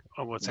thinking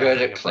of what's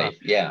vertically. happening.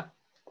 Yeah.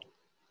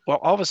 Well,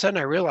 all of a sudden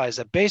I realized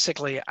that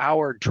basically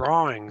our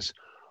drawings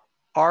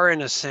are,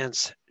 in a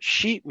sense,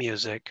 sheet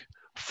music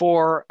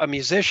for a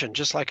musician,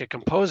 just like a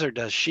composer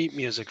does sheet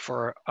music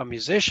for a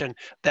musician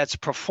that's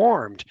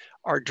performed.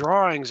 Our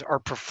drawings are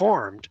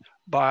performed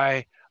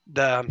by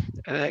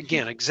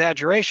again,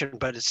 exaggeration,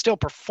 but it's still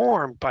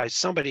performed by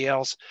somebody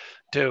else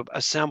to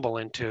assemble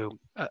into,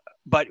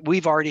 but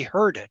we've already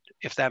heard it,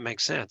 if that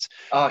makes sense.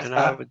 Oh, And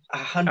I would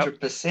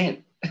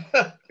 100%.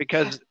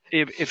 because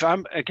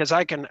because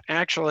I can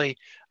actually,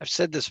 I've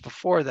said this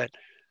before, that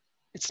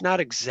it's not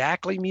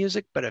exactly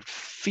music, but it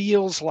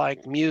feels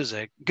like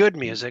music, good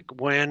music,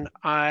 when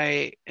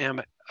I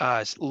am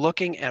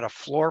looking at a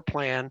floor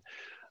plan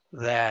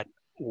that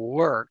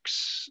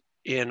works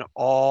in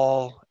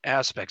all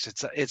aspects.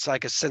 It's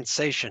like a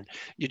sensation.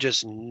 You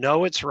just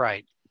know it's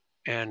right,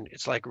 and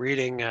it's like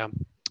reading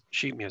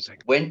sheet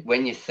music.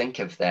 When you think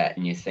of that,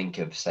 and you think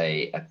of,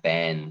 say, a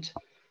band,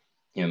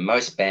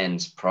 most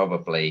bands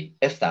probably,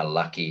 if they're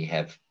lucky,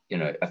 have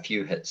a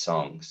few hit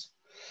songs,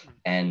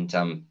 and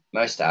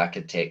most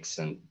architects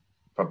and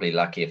probably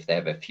lucky if they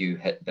have a few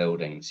hit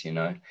buildings,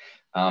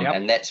 Yep.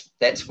 And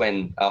that's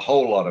when a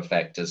whole lot of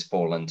factors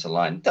fall into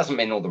line. It doesn't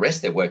mean all the rest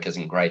of their work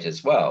isn't great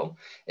as well.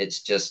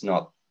 It's just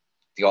not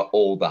got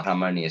all the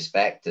harmonious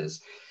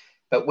factors.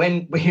 But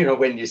when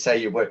you say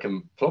you work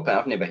in floor plan,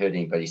 I've never heard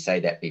anybody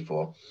say that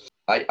before.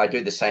 I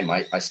do the same.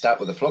 I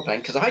start with a floor plan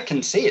because I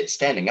can see it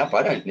standing up.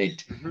 I don't need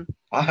to,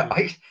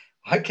 I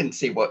can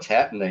see what's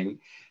happening,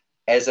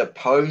 as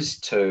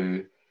opposed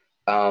to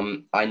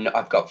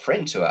I've got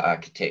friends who are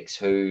architects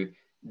who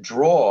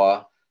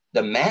draw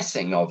the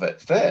massing of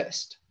it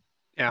first.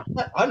 Yeah.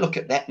 I look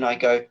at that and I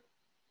go,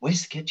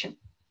 where's the kitchen?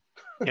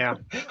 Yeah.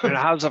 And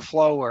how's the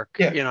flow work?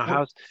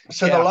 Yeah.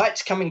 So the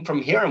light's coming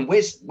from here, and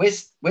where's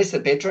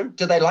the bedroom?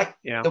 Do they like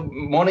the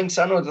morning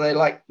sun, or do they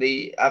like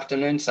the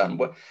afternoon sun?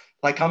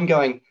 Like, I'm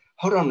going,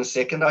 hold on a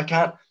second. I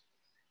can't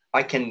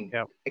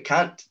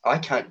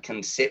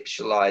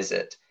conceptualize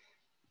it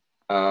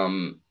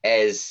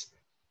as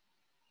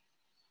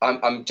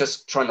I'm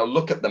just trying to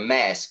look at the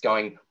mass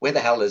going, where the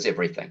hell is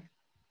everything?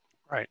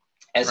 Right.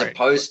 As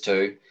opposed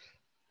to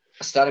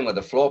starting with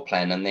a floor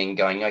plan and then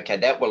going, okay,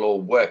 that will all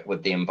work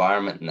with the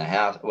environment in the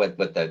house, with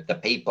the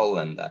people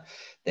and the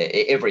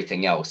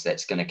everything else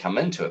that's going to come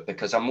into it,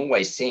 because I'm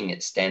always seeing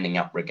it standing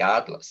up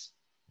regardless.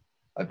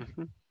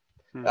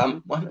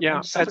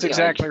 That's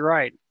exactly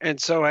right. And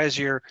so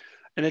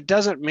and it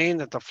doesn't mean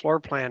that the floor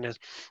plan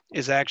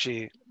is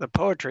actually the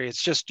poetry.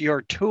 It's just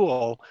your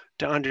tool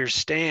to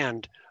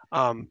understand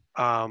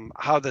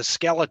how the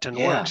skeleton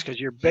works, because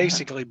you're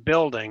basically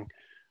building,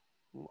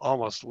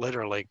 almost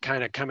literally,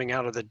 kind of coming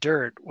out of the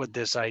dirt with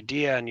this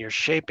idea, and you're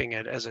shaping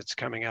it as it's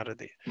coming out of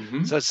the.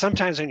 So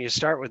sometimes when you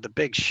start with the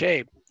big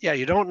shape,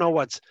 you don't know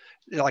what's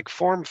like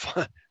form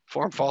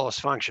follows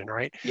function,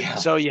 right? Yeah.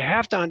 So you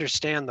have to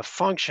understand the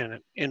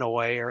function in a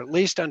way, or at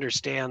least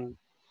understand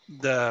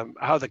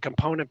how the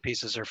component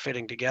pieces are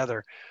fitting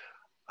together.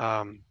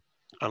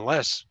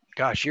 Unless,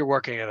 gosh, you're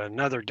working at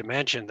another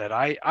dimension that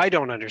I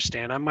don't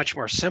understand. I'm much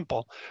more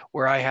simple,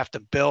 where I have to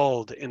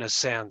build, in a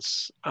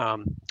sense,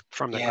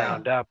 from the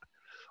ground up,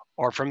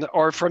 or from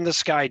the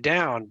sky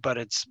down. But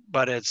it's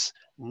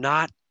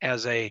not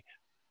as a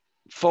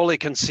fully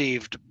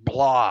conceived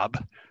blob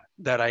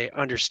that I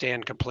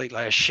understand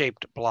completely, a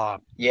shaped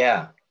blob.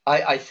 Yeah.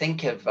 I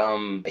think of,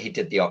 he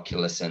did the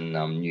Oculus in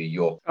New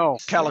York. Oh,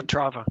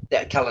 Calatrava.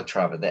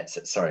 Calatrava, that's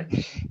it,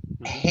 sorry.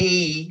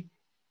 He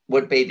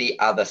would be the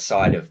other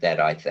side of that,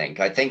 I think.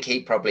 I think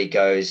he probably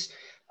goes,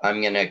 I'm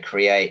going to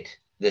create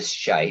this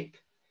shape,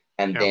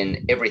 and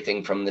then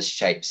everything from this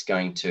shape's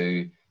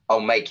I'll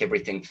make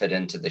everything fit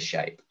into the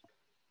shape,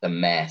 the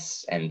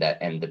mass and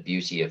the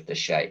beauty of the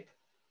shape.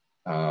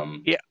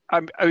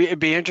 It'd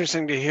be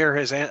interesting to hear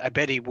his. I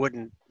bet he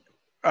wouldn't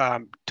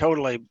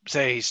totally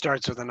say he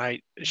starts with a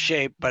nice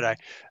shape, but I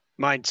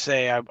might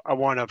say I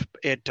want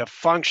it to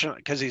function,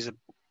 because he's a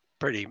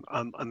pretty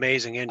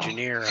amazing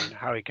engineer, and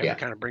how he can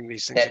kind of bring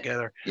these things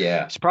together.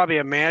 Yeah, it's probably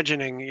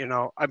imagining,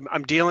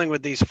 I'm dealing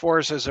with these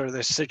forces or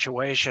this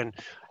situation,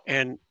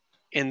 and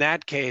in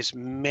that case,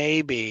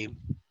 maybe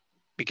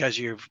because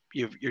you're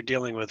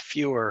dealing with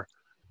fewer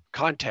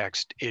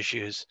context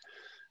issues.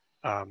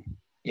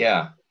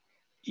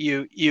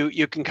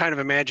 You can kind of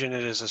imagine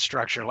it as a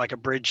structure, like a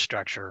bridge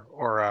structure,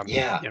 or a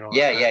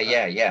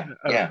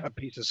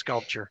piece of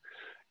sculpture.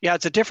 Yeah,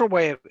 it's a different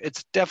way.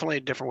 It's definitely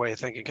a different way of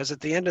thinking, because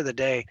at the end of the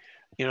day,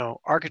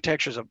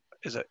 architecture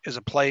is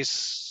a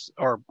place,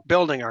 or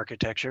building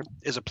architecture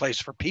is a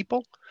place for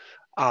people.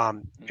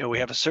 We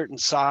have a certain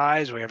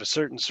size, we have a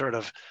certain sort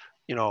of,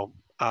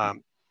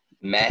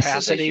 mass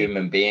capacity. As a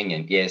human being,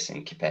 and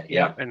capacity.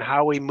 And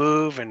how we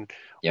move, and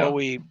what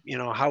we,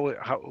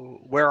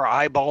 where our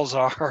eyeballs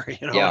are,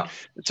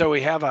 So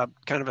we have a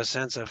kind of a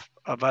sense of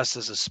us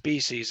as a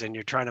species, and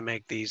you're trying to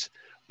make these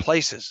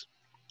places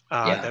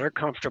that are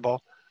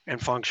comfortable and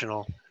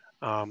functional,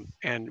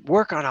 and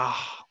work on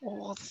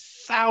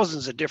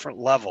thousands of different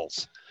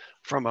levels,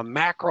 from a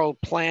macro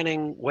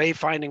planning,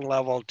 wayfinding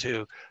level,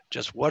 to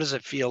just what does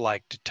it feel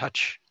like to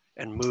touch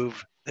and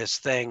move this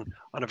thing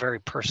on a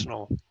very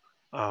personal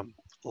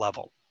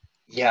level.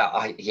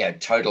 Yeah,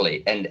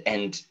 totally.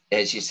 And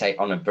as you say,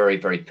 on a very,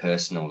 very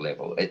personal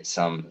level, it's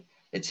in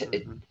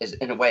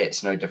a way,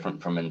 it's no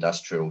different from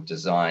industrial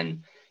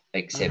design,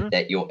 except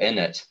that you're in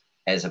it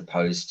as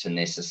opposed to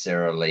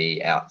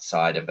necessarily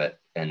outside of it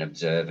and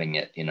observing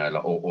it, you know,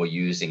 or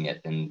using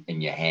it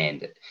in your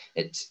hand.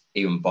 It's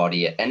you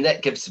embody it, and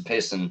that gives the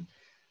person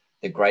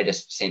the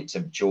greatest sense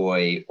of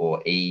joy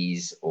or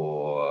ease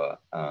or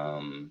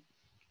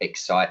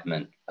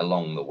excitement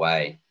along the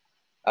way.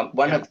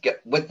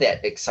 With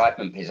that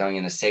excitement piece, I'm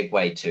going to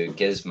segue to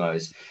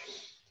gizmos,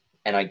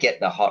 and I get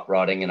the hot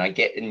rodding, and I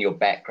get in your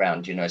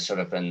background, you know, sort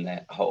of in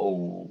that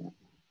whole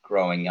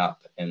growing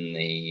up in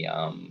the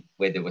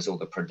where there was all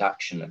the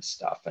production of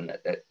stuff, and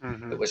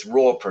it was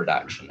raw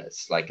production.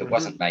 It's like it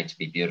wasn't made to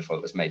be beautiful;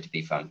 it was made to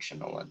be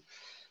functional. And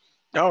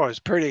it was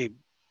pretty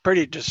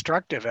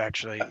destructive,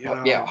 actually. You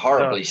know, yeah,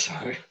 horribly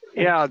so.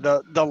 Yeah,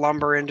 the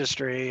lumber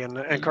industry, and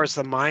of course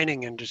the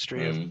mining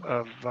industry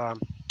of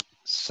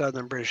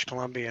southern British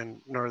Columbia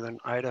and northern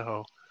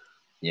Idaho.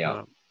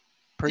 Yeah,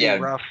 pretty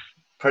rough.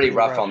 Pretty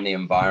rough on the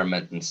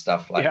environment and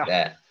stuff like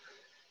that.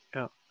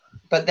 Yeah,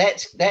 but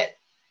that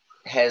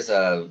has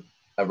a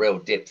real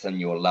depth in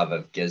your love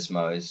of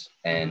gizmos,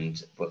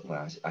 and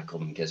well, I call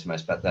them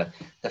gizmos, but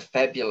the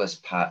fabulous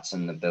parts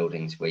in the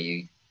buildings where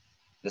the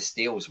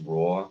steel's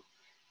raw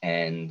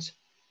and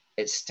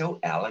it's still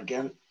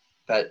elegant,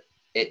 but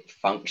it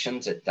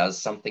functions, it does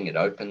something, it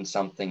opens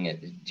something,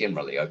 it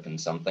generally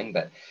opens something,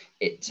 but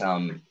it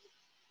and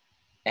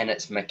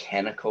it's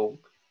mechanical,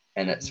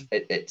 and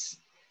it's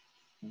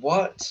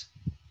what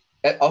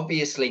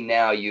obviously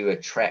now you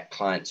attract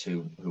clients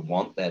who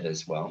want that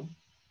as well,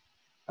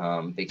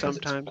 because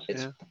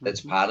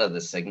it's part of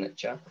the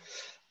signature.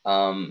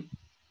 How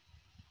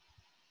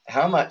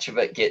much of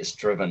it gets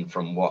driven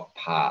from what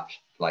part?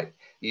 Like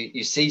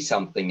you see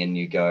something and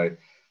you go,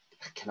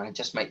 can I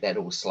just make that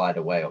all slide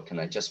away, or can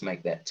I just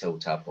make that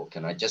tilt up, or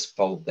can I just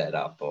fold that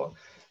up? Or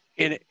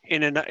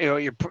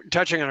you're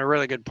touching on a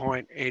really good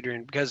point,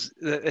 Adrian, because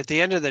at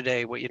the end of the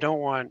day, what you don't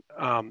want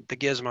the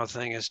gizmo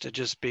thing is to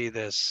just be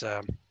this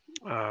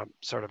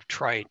sort of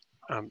trite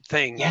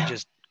thing you're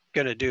just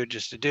going to do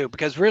just to do,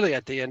 because really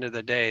at the end of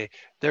the day,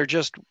 they're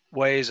just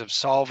ways of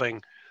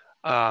solving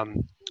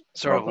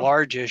sort of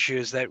large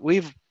issues that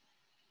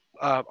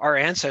our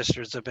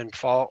ancestors have been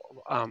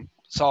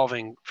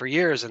solving for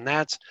years. And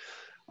that's,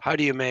 how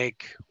do you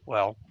make,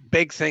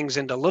 big things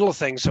into little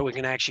things so we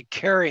can actually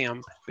carry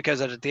them,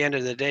 because at the end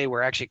of the day,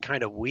 we're actually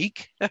kind of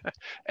weak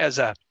as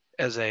a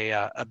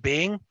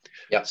being.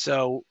 Yeah.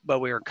 So, but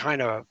we were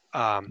kind of,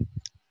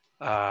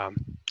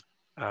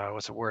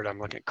 what's the word I'm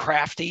looking at?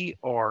 Crafty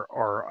or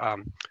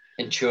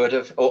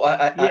intuitive or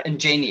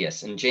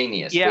ingenious.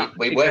 Yeah,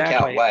 we work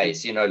out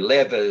ways, you know,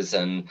 levers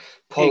and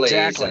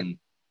pulleys and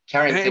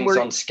carrying things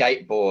on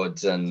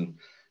skateboards and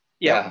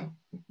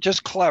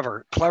just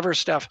clever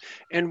stuff.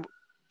 And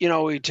you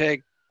know, we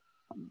take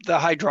the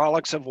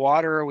hydraulics of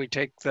water, we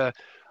take the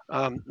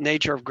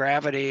nature of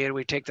gravity, and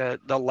we take the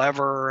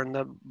lever and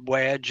the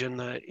wedge and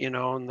the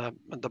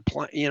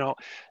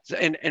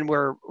and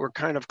we're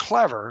kind of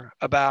clever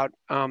about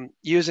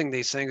using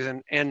these things,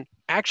 and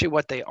actually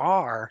what they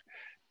are,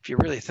 if you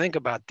really think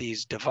about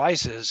these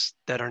devices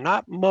that are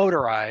not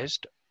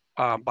motorized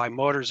by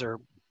motors or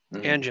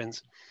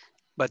engines,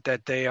 but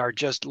that they are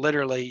just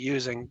literally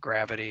using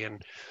gravity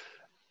and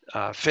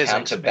physics,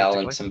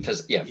 counterbalance, and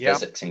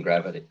physics and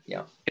gravity.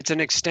 Yeah, it's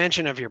an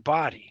extension of your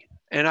body.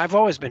 And I've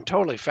always been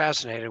totally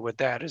fascinated with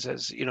that.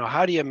 Is you know,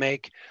 how do you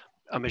make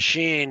a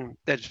machine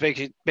that's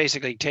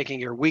basically taking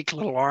your weak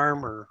little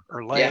arm or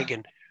leg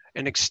and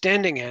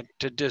extending it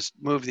to just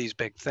move these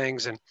big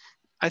things? And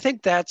I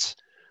think that's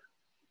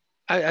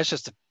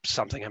just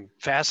something I'm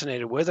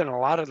fascinated with. And a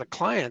lot of the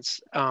clients,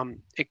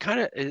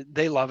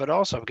 they love it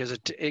also, because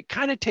it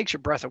kind of takes your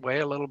breath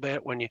away a little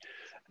bit when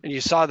you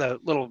saw the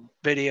little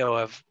video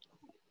of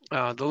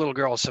the little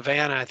girl,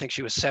 Savannah. I think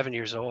she was 7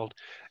 years old,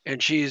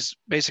 and she's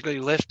basically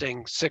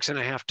lifting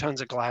 6.5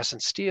 tons of glass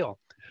and steel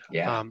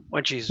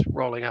when she's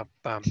rolling up.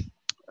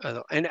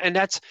 And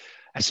that's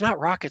not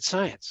rocket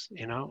science,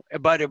 you know,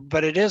 but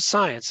it is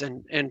science.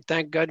 And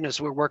thank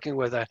goodness we're working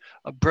with a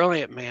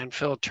brilliant man,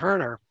 Phil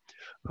Turner,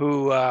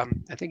 who I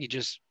think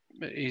he's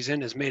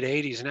in his mid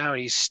 80s now,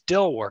 and he's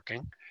still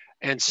working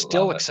and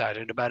still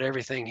excited about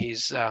everything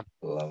he's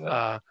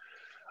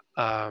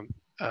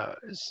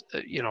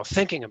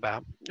thinking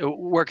about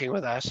working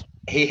with us.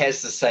 He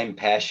has the same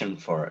passion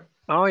for it.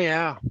 Oh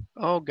yeah.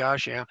 Oh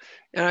gosh, yeah.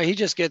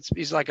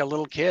 He's like a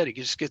little kid. He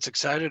just gets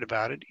excited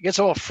about it. He gets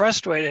a little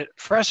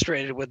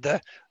frustrated with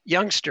the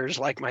youngsters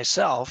like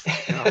myself.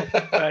 You know,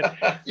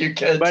 but you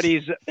kids. But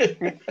he's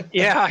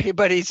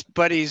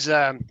but he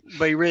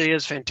really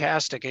is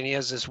fantastic, and he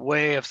has this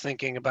way of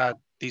thinking about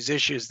these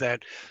issues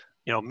that,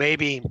 you know,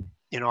 maybe,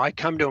 you know, I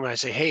come to him and I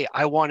say, hey,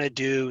 I want to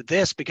do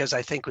this because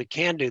I think we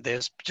can do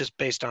this just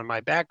based on my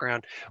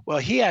background. Well,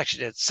 he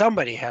actually did.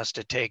 Somebody has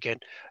to take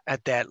it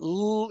at that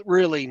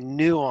really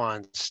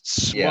nuanced,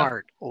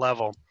 smart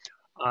level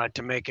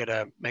to make it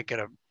a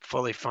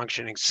fully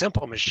functioning,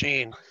 simple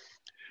machine.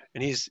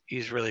 And he's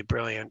really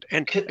brilliant.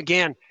 And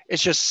again,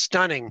 it's just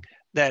stunning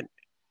that,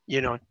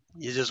 you know,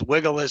 you just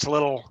wiggle this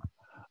little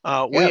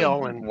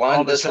wheel and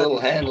wind this little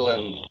handle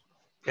and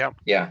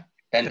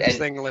and this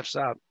thing lifts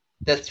up.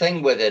 the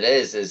thing with it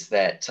is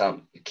that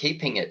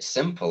keeping it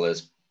simple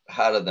is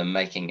harder than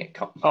making it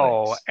complex.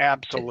 Oh,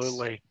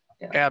 absolutely.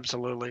 Yeah.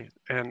 Absolutely.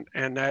 And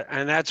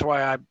that's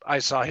why I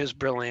saw his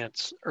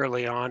brilliance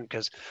early on,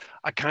 because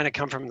I kind of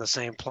come from the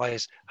same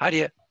place. How do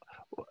you,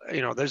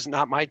 there's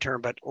not my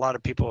term, but a lot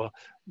of people,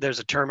 there's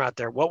a term out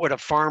there. What would a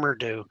farmer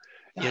do?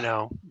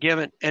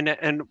 Given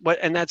and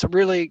that's a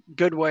really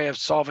good way of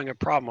solving a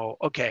problem. Oh,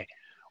 okay,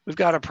 we've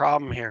got a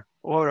problem here.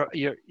 Well,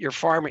 you're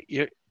farming.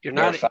 You're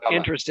not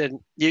interested.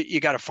 You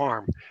got a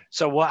farm.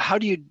 So how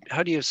do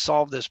you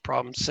solve this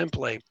problem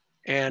simply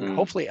and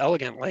hopefully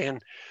elegantly?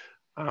 And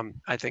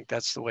I think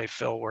that's the way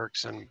Phil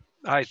works, and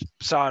I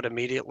saw it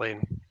immediately.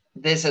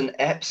 There's an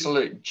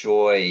absolute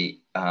joy,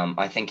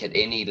 I think, at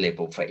any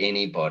level for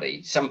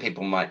anybody. Some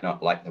people might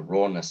not like the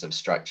rawness of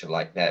structure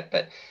like that,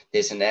 but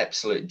there's an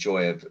absolute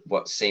joy of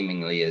what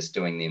seemingly is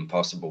doing the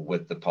impossible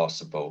with the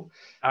possible.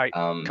 I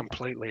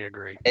completely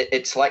agree.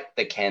 It's like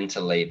the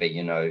cantilever,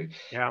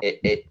 Yeah.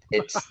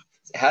 It's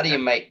how do you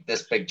make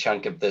this big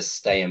chunk of this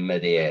stay in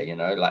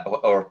midair, like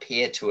or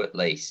appear to at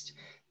least.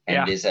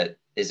 And there's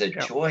a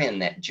joy in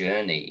that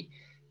journey,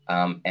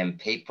 and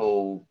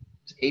people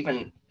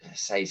even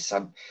say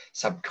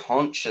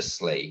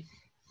subconsciously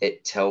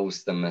it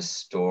tells them a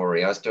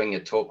story. I was doing a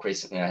talk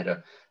recently. I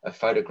had a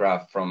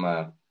photograph from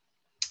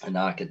an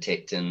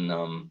architect in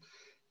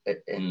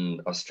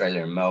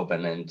Australia, in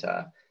Melbourne, and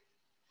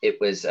it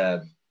was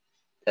a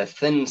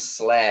thin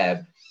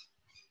slab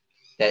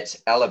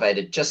that's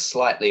elevated just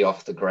slightly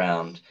off the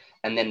ground.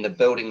 And then the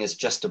building is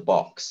just a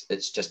box.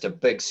 It's just a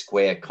big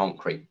square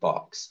concrete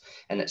box.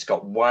 And it's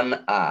got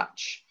one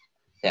arch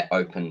that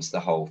opens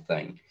the whole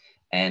thing.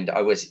 And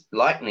I was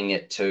likening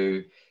it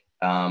to,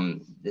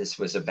 this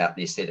was about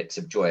the aesthetics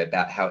of joy,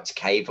 about how it's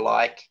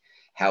cave-like,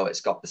 how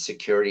it's got the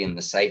security and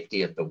the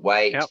safety of the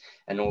weight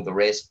and all the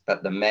rest.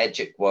 But the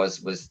magic was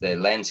the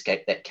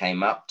landscape that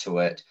came up to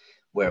it,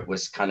 where it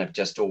was kind of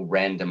just all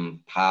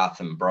random path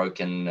and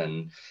broken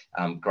and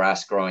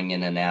grass growing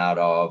in and out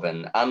of,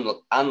 and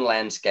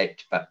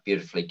unlandscaped but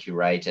beautifully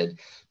curated.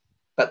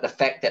 But the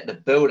fact that the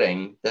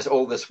building, there's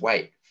all this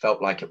weight,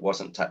 felt like it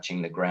wasn't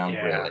touching the ground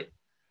really.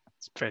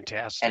 It's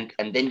fantastic.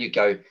 And then you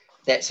go,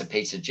 that's a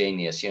piece of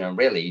genius.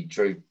 Really, you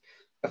drew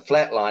a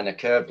flat line, a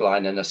curved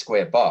line, and a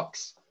square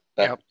box.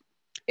 But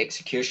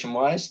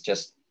execution-wise,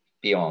 just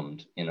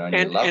beyond, and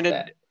you love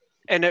that.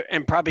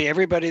 And probably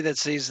everybody that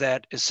sees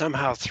that is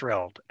somehow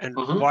thrilled. And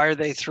why are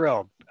they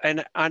thrilled?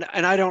 And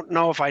I don't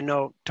know if I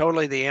know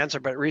totally the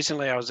answer, but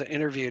recently I was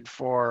interviewed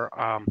for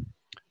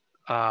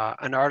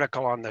an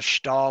article on the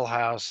Stahl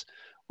House,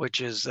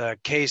 which is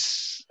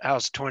Case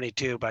House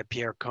 22 by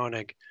Pierre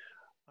Koenig.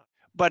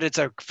 But it's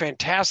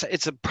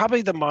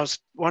probably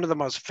one of the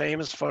most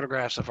famous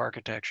photographs of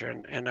architecture.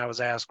 And I was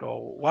asked,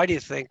 well, why do you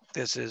think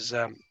this is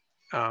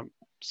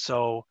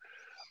so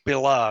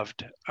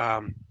beloved?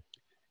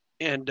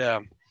 And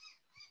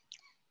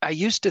I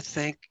used to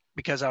think,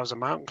 because I was a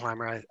mountain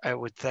climber, I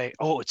would say,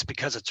 oh, it's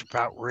because it's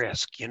about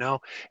risk,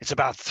 it's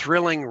about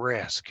thrilling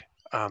risk.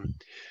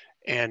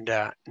 And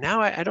now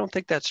I don't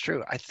think that's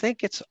true. I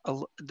think it's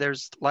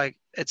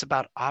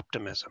about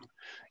optimism.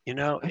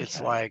 Okay.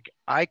 It's like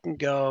I can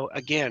go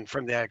again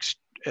from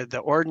the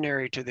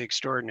ordinary to the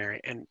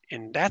extraordinary, and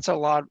that's a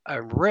lot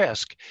of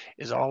risk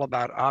is all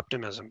about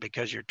optimism,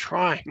 because you're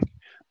trying,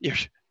 you're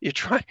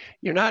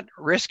not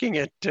risking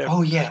it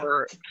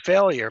for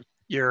failure.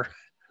 There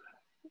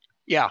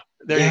you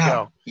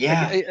go.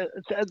 Yeah.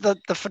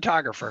 The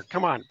photographer,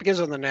 come on, begins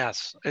with an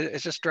S.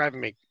 It's just driving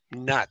me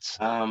nuts.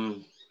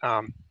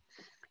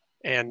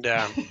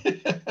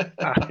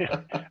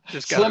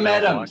 Just Slim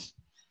Adams.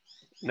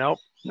 Nope.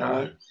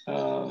 No.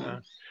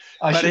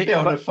 I should be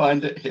able to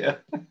find it here.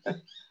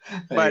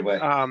 Anyway,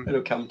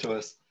 it'll come to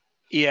us.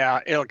 Yeah,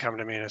 it'll come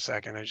to me in a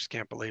second. I just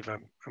can't believe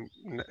I'm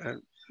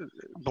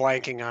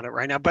blanking on it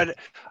right now. But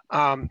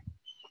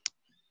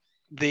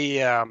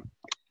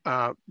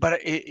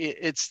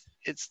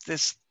it's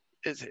this.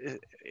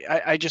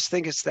 I just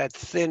think it's that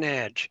thin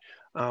edge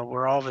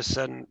where all of a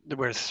sudden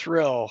where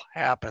thrill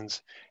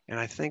happens, and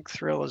I think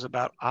thrill is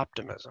about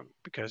optimism,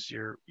 because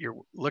you're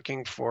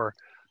looking for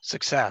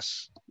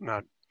success,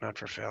 not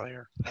for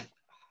failure.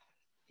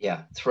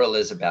 Yeah, thrill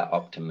is about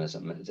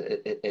optimism.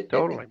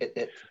 Totally.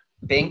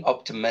 Being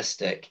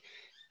optimistic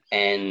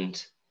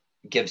and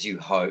gives you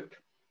hope,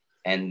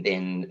 and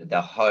then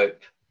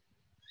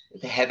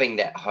having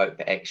that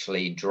hope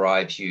actually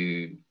drives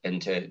you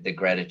into the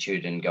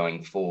gratitude and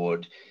going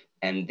forward.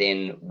 And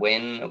then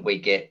when we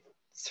get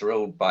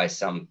thrilled by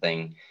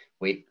something,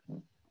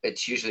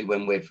 it's usually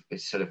when we've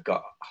sort of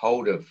got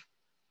hold of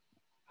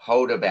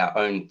our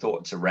own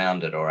thoughts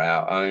around it, or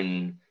our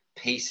own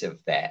piece of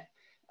that.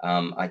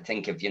 I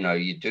think if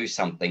you do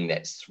something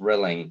that's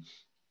thrilling,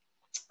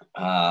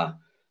 and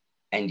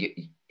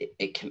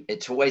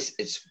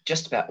it's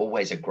just about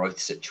always a growth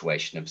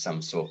situation of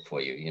some sort for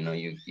you.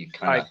 You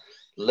kind of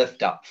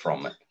lift up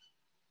from it.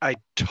 I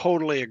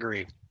totally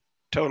agree.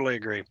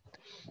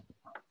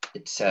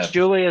 It's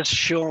Julius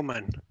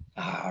Shulman.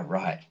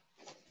 Right.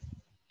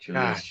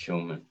 Julius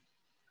Shulman.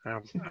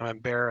 I'm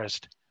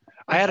embarrassed.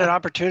 I had an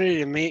opportunity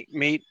to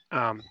meet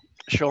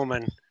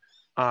Schulman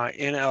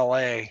in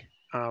LA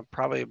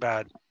probably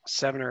about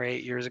 7 or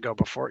 8 years ago,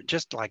 before,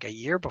 just like a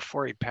year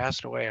before he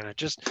passed away, and I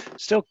just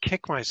still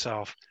kick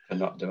myself For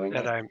not doing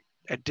that it.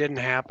 it didn't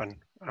happen,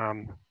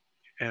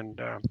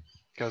 and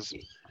because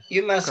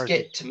You must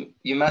get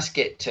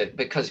to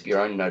because of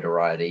your own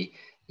notoriety.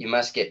 You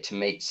must get to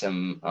meet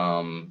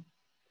some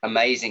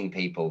amazing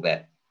people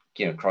that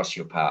cross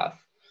your path.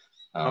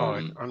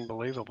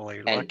 Unbelievably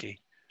and lucky.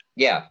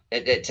 Yeah,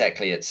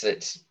 exactly. It's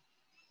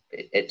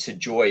a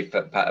joy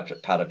for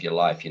part of your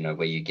life,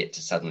 where you get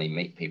to suddenly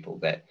meet people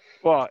that.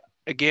 Well,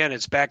 again,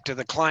 it's back to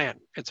the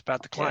client. It's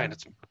about the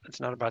client. Yeah. It's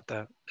not about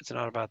the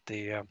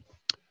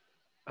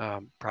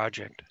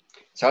project.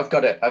 So I've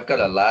got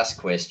a last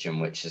question,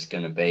 which is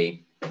going to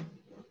be,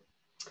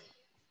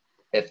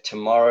 if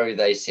tomorrow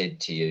they said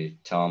to you,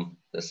 Tom,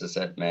 this is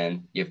it,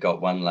 man, you've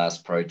got one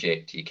last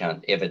project, you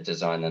can't ever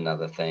design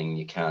another thing,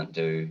 you can't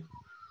do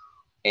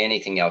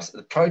anything else.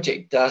 The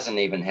project doesn't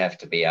even have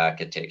to be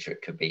architecture.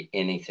 It could be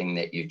anything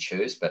that you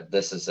choose, but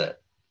this is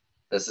it.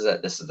 This is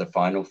it. This is the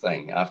final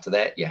thing. After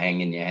that, you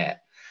hang in your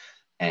hat.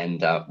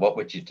 And what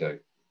would you do?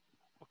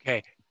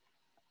 Okay.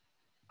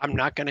 I'm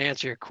not going to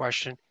answer your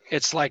question.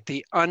 It's like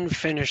the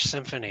unfinished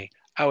symphony.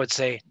 I would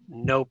say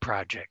no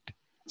project.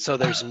 So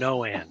there's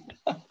no end.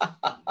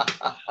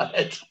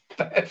 It's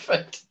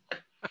perfect.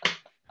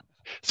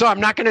 So I'm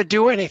not going to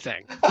do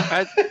anything.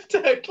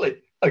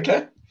 Exactly.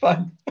 Okay,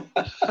 fine.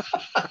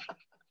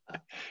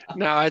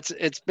 No,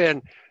 it's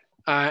been,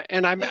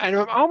 and I'm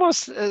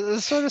almost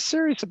sort of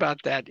serious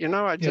about that. You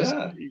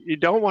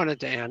don't want it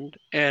to end,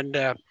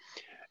 and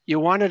you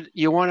want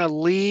to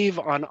leave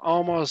on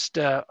almost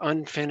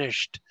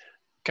unfinished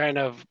kind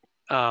of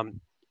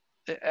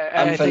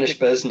unfinished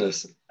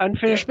business.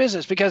 Unfinished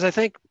business, because I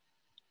think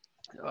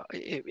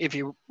if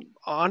you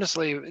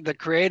honestly, the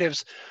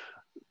creatives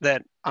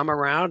that I'm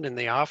around in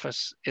the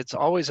office, it's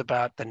always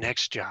about the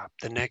next job,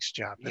 the next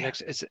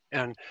next.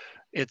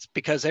 It's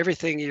because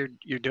everything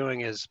you're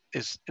doing is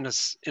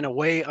in a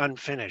way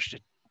unfinished.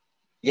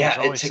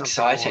 It's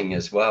exciting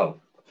as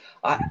well.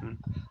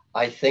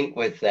 I think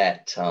with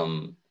that,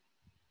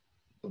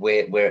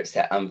 where it's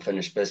that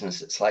unfinished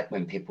business, it's like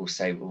when people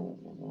say, well,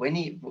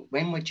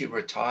 when would you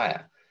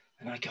retire?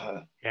 And I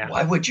go,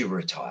 why would you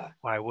retire?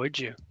 Why would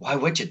you? Why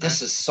would you?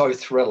 This is so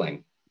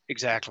thrilling.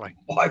 Exactly.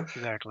 Why?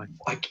 Exactly.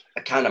 I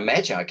can't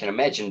imagine. I can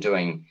imagine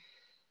doing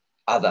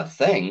other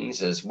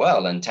things as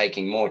well and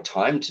taking more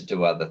time to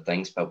do other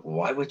things, but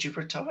why would you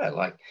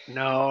retire?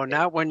 No,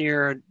 not when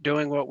you're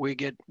doing what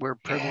we're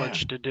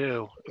privileged to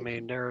do. I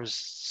mean, there's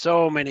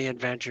so many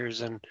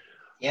adventures, and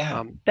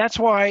that's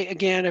why,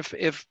 again,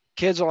 if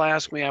kids will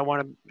ask me, I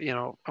want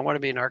to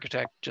be an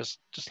architect, just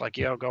like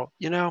you, I'll go,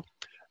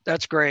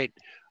 that's great.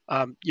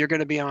 You're going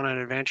to be on an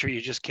adventure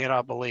you just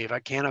cannot believe. I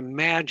can't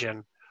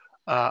imagine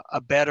a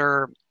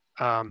better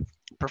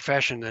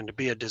profession than to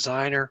be a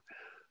designer,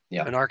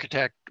 an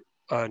architect,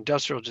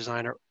 industrial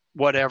designer,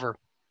 whatever,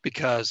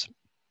 because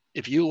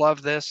if you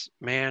love this,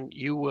 man,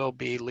 you will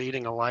be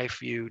leading a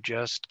life you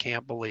just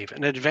can't believe.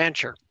 An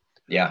adventure.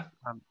 Yeah.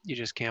 You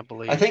just can't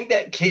believe. I think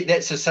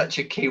that's such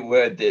a key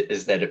word, that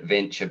is that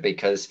adventure,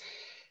 because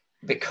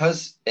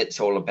it's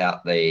all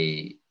about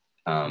the,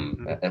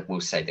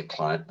 we'll say the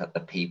client, but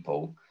the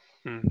people.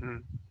 Mm-hmm.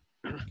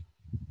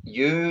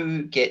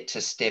 You get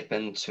to step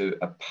into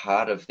a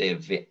part of their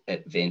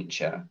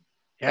adventure.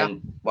 Yeah.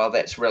 And while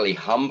that's really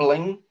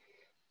humbling,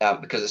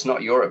 because it's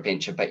not your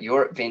adventure, but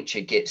your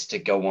adventure gets to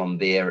go on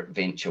their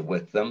adventure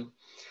with them.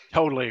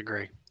 Totally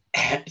agree.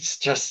 It's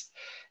just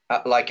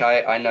like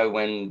I know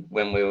when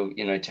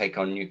we'll take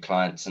on new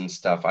clients and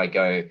stuff, I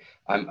go,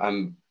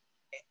 I'm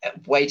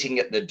waiting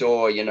at the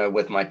door,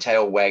 with my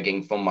tail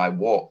wagging for my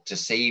walk to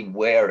see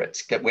where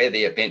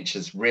the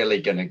adventure's really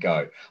going to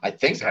go. I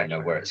think exactly. I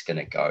know where it's going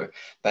to go,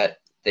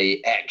 but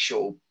the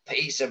actual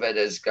piece of it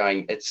is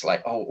going, it's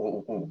like,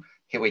 oh,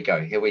 here we go.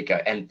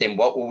 And then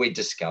what will we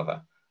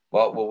discover?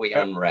 What will we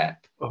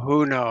unwrap?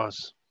 Who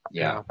knows?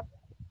 Yeah.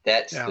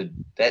 That's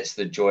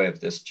the joy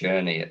of this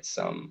journey. It's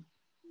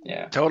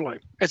Totally.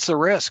 It's the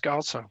risk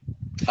also.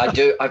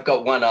 I've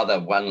got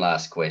one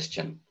last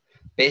question.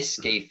 Best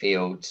ski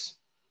fields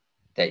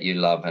that you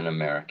love in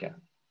America?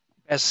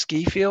 Best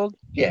ski field?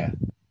 Yeah.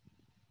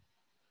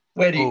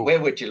 Where do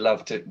you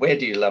love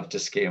to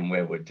ski, and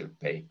where would it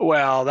be?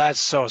 Well,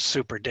 that's so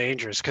super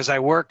dangerous because I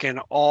work in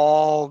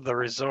all the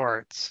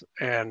resorts,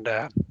 and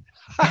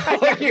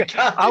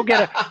I'll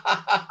get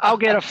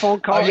a phone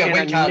call in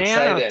a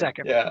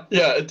nanosecond.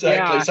 Yeah, exactly.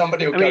 Yeah,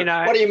 somebody will go,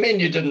 what do you mean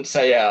you didn't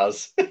say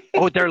ours?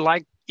 Oh, they're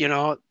like,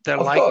 of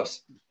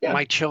course.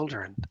 My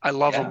children. I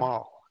love them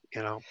all.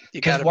 You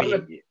got to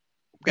be.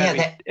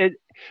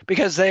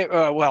 Because they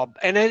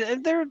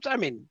and there, I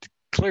mean,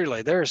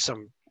 clearly there are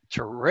some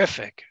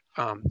terrific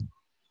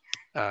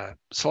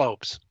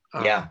slopes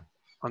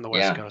on the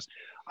West Coast.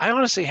 I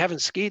honestly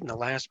haven't skied in the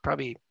last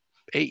probably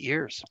 8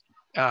 years.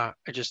 I'm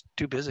just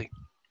too busy.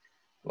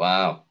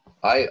 Wow.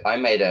 I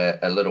made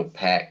a little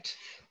pact.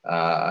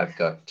 I've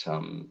got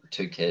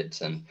 2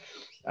 kids, and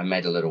I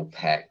made a little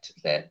pact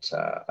that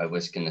I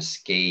was going to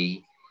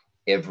ski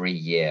every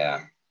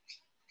year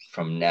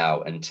from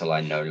now until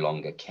I no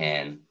longer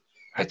can,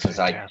 because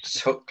I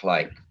took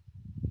like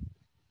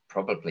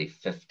probably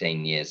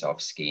 15 years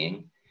off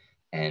skiing.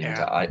 And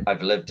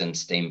I've lived in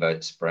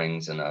Steamboat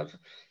Springs, and I've,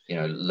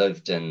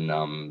 lived in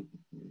Mount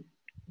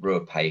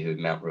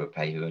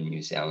Ruapehu in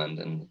New Zealand,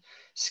 and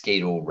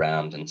skied all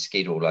round and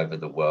skied all over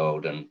the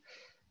world, and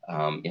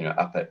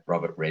up at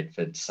Robert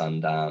Redford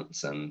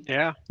Sundance and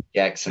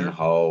Jackson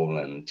Hole,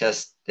 and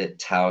just at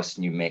Taos,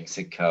 New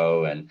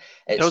Mexico. And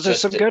those are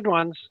some good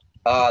ones.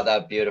 Oh,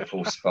 they're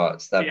beautiful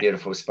spots. They're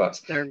beautiful spots.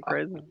 They're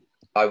incredible.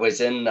 I was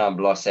in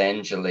Los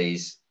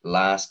Angeles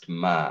last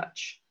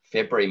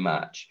February,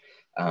 March.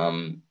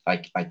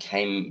 I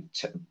came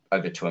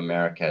over to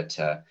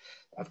America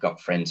I've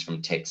got friends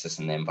from Texas,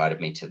 and they invited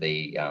me to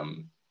the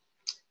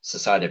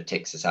Society of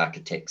Texas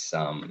Architects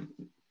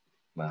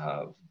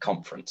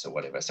conference or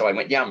whatever. So I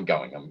went, I'm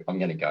going, I'm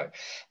going to go.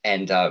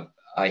 And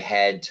I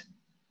had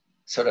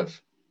sort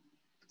of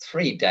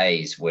 3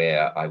 days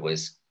where I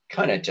was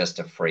kind of just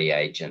a free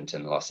agent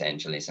in Los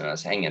Angeles, and I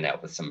was hanging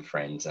out with some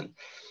friends, and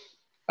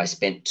I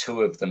spent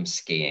 2 of them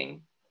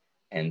skiing.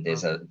 And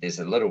there's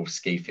a little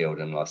ski field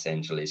in Los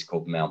Angeles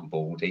called Mount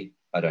Baldy.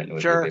 I don't know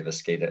if you've ever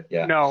skied it.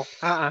 Yeah. No,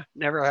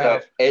 never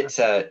have.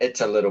 So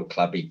it's a little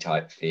clubby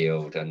type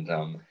field, and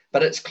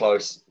but it's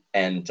close.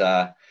 And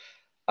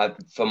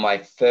for my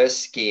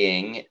first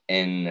skiing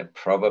in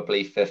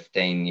probably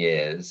 15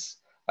 years,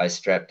 I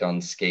strapped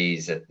on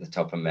skis at the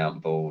top of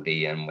Mount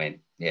Baldy and went,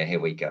 here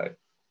we go.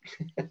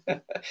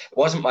 It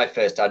wasn't my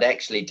first. I'd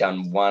actually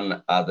done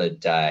one other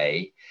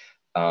day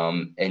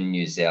in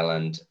New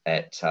Zealand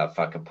at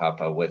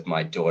Whakapapa with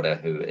my daughter,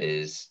 who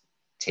is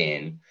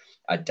 10.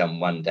 I'd done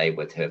one day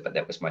with her, but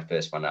that was my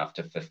first one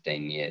after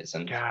 15 years.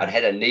 And I'd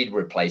had a knee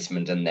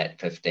replacement in that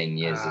 15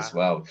 years as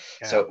well.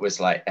 Yeah. So it was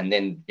like, and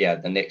then,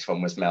 the next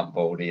one was Mount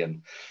Baldy,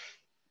 and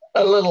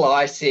a little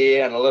icy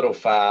and a little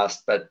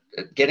fast, but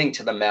getting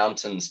to the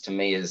mountains to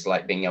me is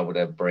like being able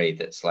to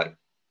breathe. It's like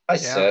I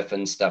surf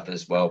and stuff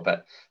as well,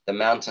 but the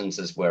mountains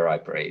is where I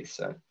breathe.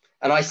 So,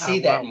 and I see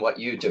that in what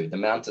you do. The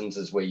mountains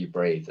is where you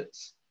breathe.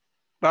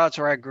 That's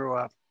where I grew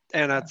up,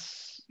 and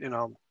that's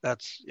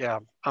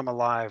I'm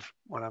alive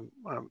when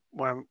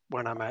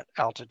I'm at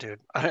altitude.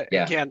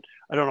 Again,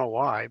 I don't know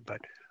why,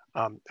 but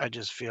I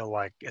just feel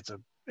like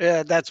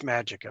that's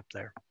magic up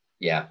there.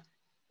 Yeah.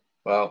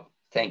 Well,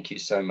 thank you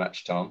so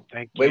much, Tom.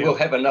 Thank you. We will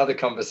have another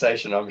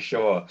conversation, I'm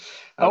sure.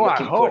 I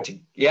hope.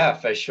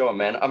 For sure,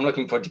 man. I'm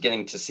looking forward to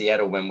getting to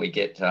Seattle when we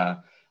get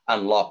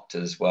unlocked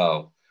as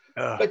well,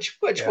 which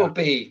will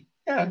be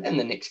in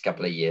the next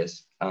couple of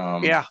years.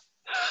 But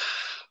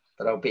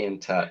I'll be in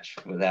touch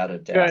without a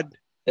doubt. Good.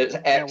 It's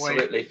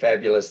absolutely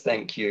fabulous.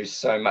 Thank you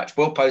so much.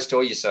 We'll post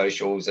all your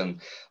socials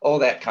and all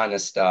that kind of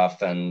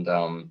stuff. And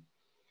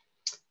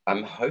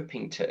I'm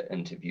hoping to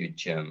interview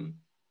Jim,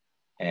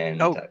 and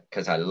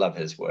because I love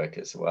his work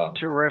as well.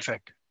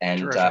 Terrific.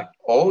 And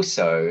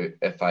also,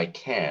 if I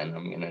can,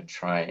 I'm going to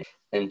try and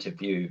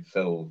interview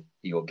Phil,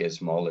 your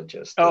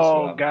gizmologist.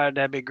 Oh, God,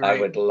 that'd be great. I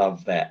would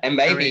love that. And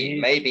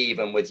maybe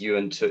even with you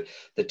and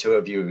the two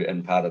of you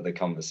in part of the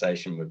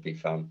conversation would be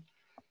fun.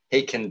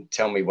 He can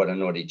tell me what a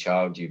naughty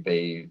child you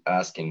be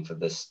asking for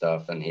this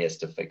stuff, and he has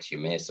to fix your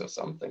mess or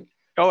something.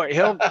 Oh,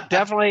 he'll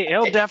definitely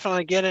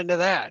get into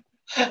that.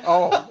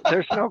 Oh,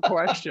 there's no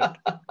question.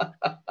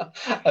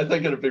 I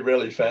think it'll be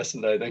really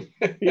fascinating.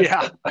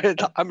 Yeah,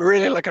 I'm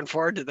really looking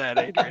forward to that,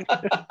 Adrian.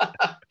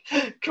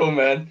 Cool,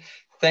 man.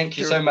 Thank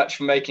you so much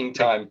for making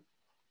time.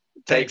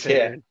 Thanks, Take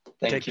care. Adrian.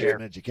 Thank you.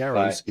 Magic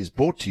Arrows is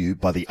brought to you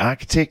by the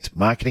Architect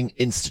Marketing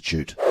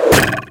Institute.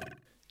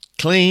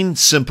 Clean,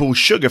 simple,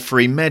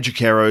 sugar-free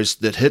magic arrows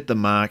that hit the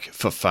mark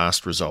for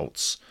fast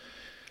results.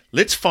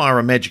 Let's fire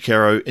a magic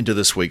arrow into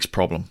this week's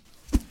problem.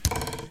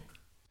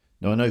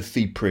 Now, I know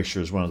feed pressure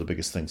is one of the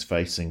biggest things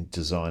facing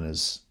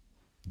designers.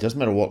 It doesn't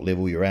matter what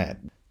level you're at.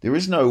 There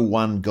is no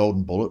one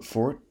golden bullet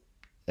for it.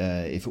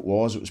 If it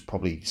was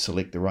probably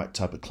select the right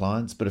type of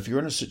clients. But if you're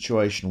in a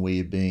situation where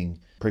you're being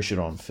pressured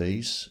on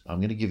fees, I'm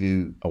going to give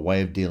you a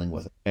way of dealing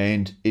with it.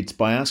 And it's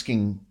by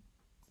asking,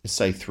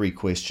 say, 3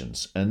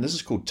 questions. And this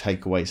is called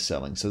takeaway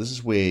selling. So this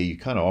is where you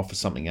kind of offer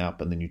something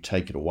up and then you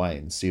take it away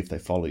and see if they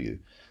follow you.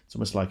 It's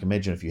almost like,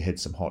 imagine if you had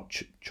some hot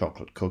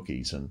chocolate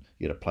cookies and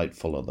you had a plate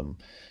full of them.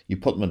 You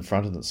put them in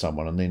front of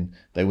someone and then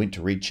they went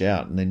to reach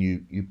out and then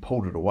you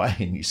pulled it away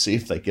and you see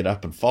if they get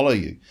up and follow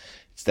you.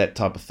 It's that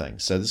type of thing.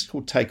 So this is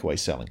called takeaway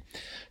selling.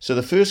 So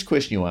the first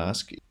question you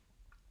ask,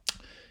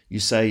 you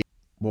say,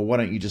 well, why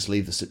don't you just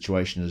leave the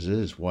situation as it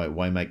is?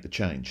 Why make the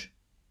change?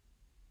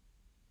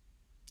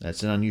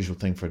 That's an unusual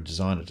thing for a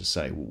designer to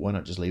say. Well, why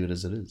not just leave it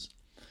as it is?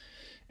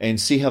 And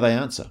see how they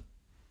answer.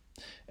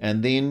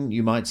 And then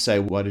you might say,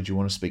 why did you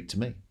want to speak to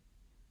me?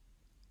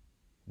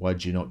 Why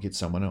did you not get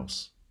someone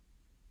else?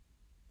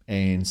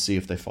 And see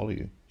if they follow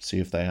you. See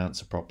if they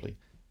answer properly.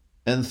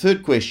 And the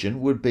third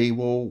question would be,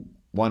 well,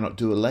 why not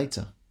do it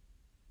later?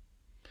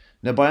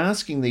 Now, by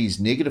asking these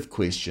negative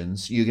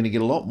questions, you're going to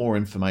get a lot more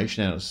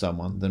information out of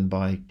someone than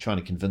by trying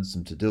to convince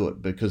them to do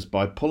it, because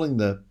by pulling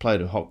the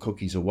plate of hot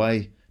cookies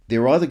away,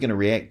 they're either going to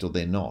react or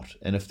they're not.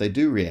 And if they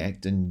do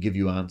react and give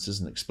you answers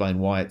and explain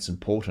why it's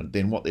important,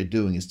 then what they're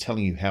doing is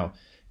telling you how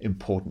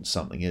important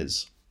something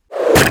is.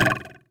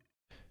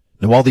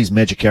 Now, while these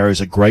magic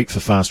arrows are great for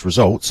fast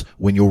results,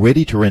 when you're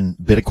ready to run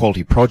better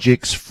quality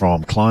projects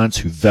from clients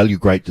who value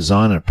great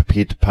design and are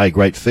prepared to pay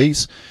great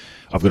fees,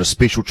 I've got a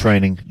special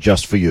training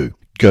just for you.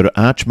 Go to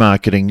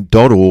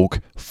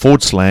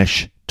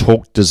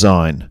archmarketing.org/talk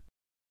design.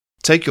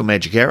 Take your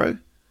magic arrow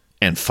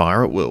and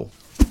fire at will.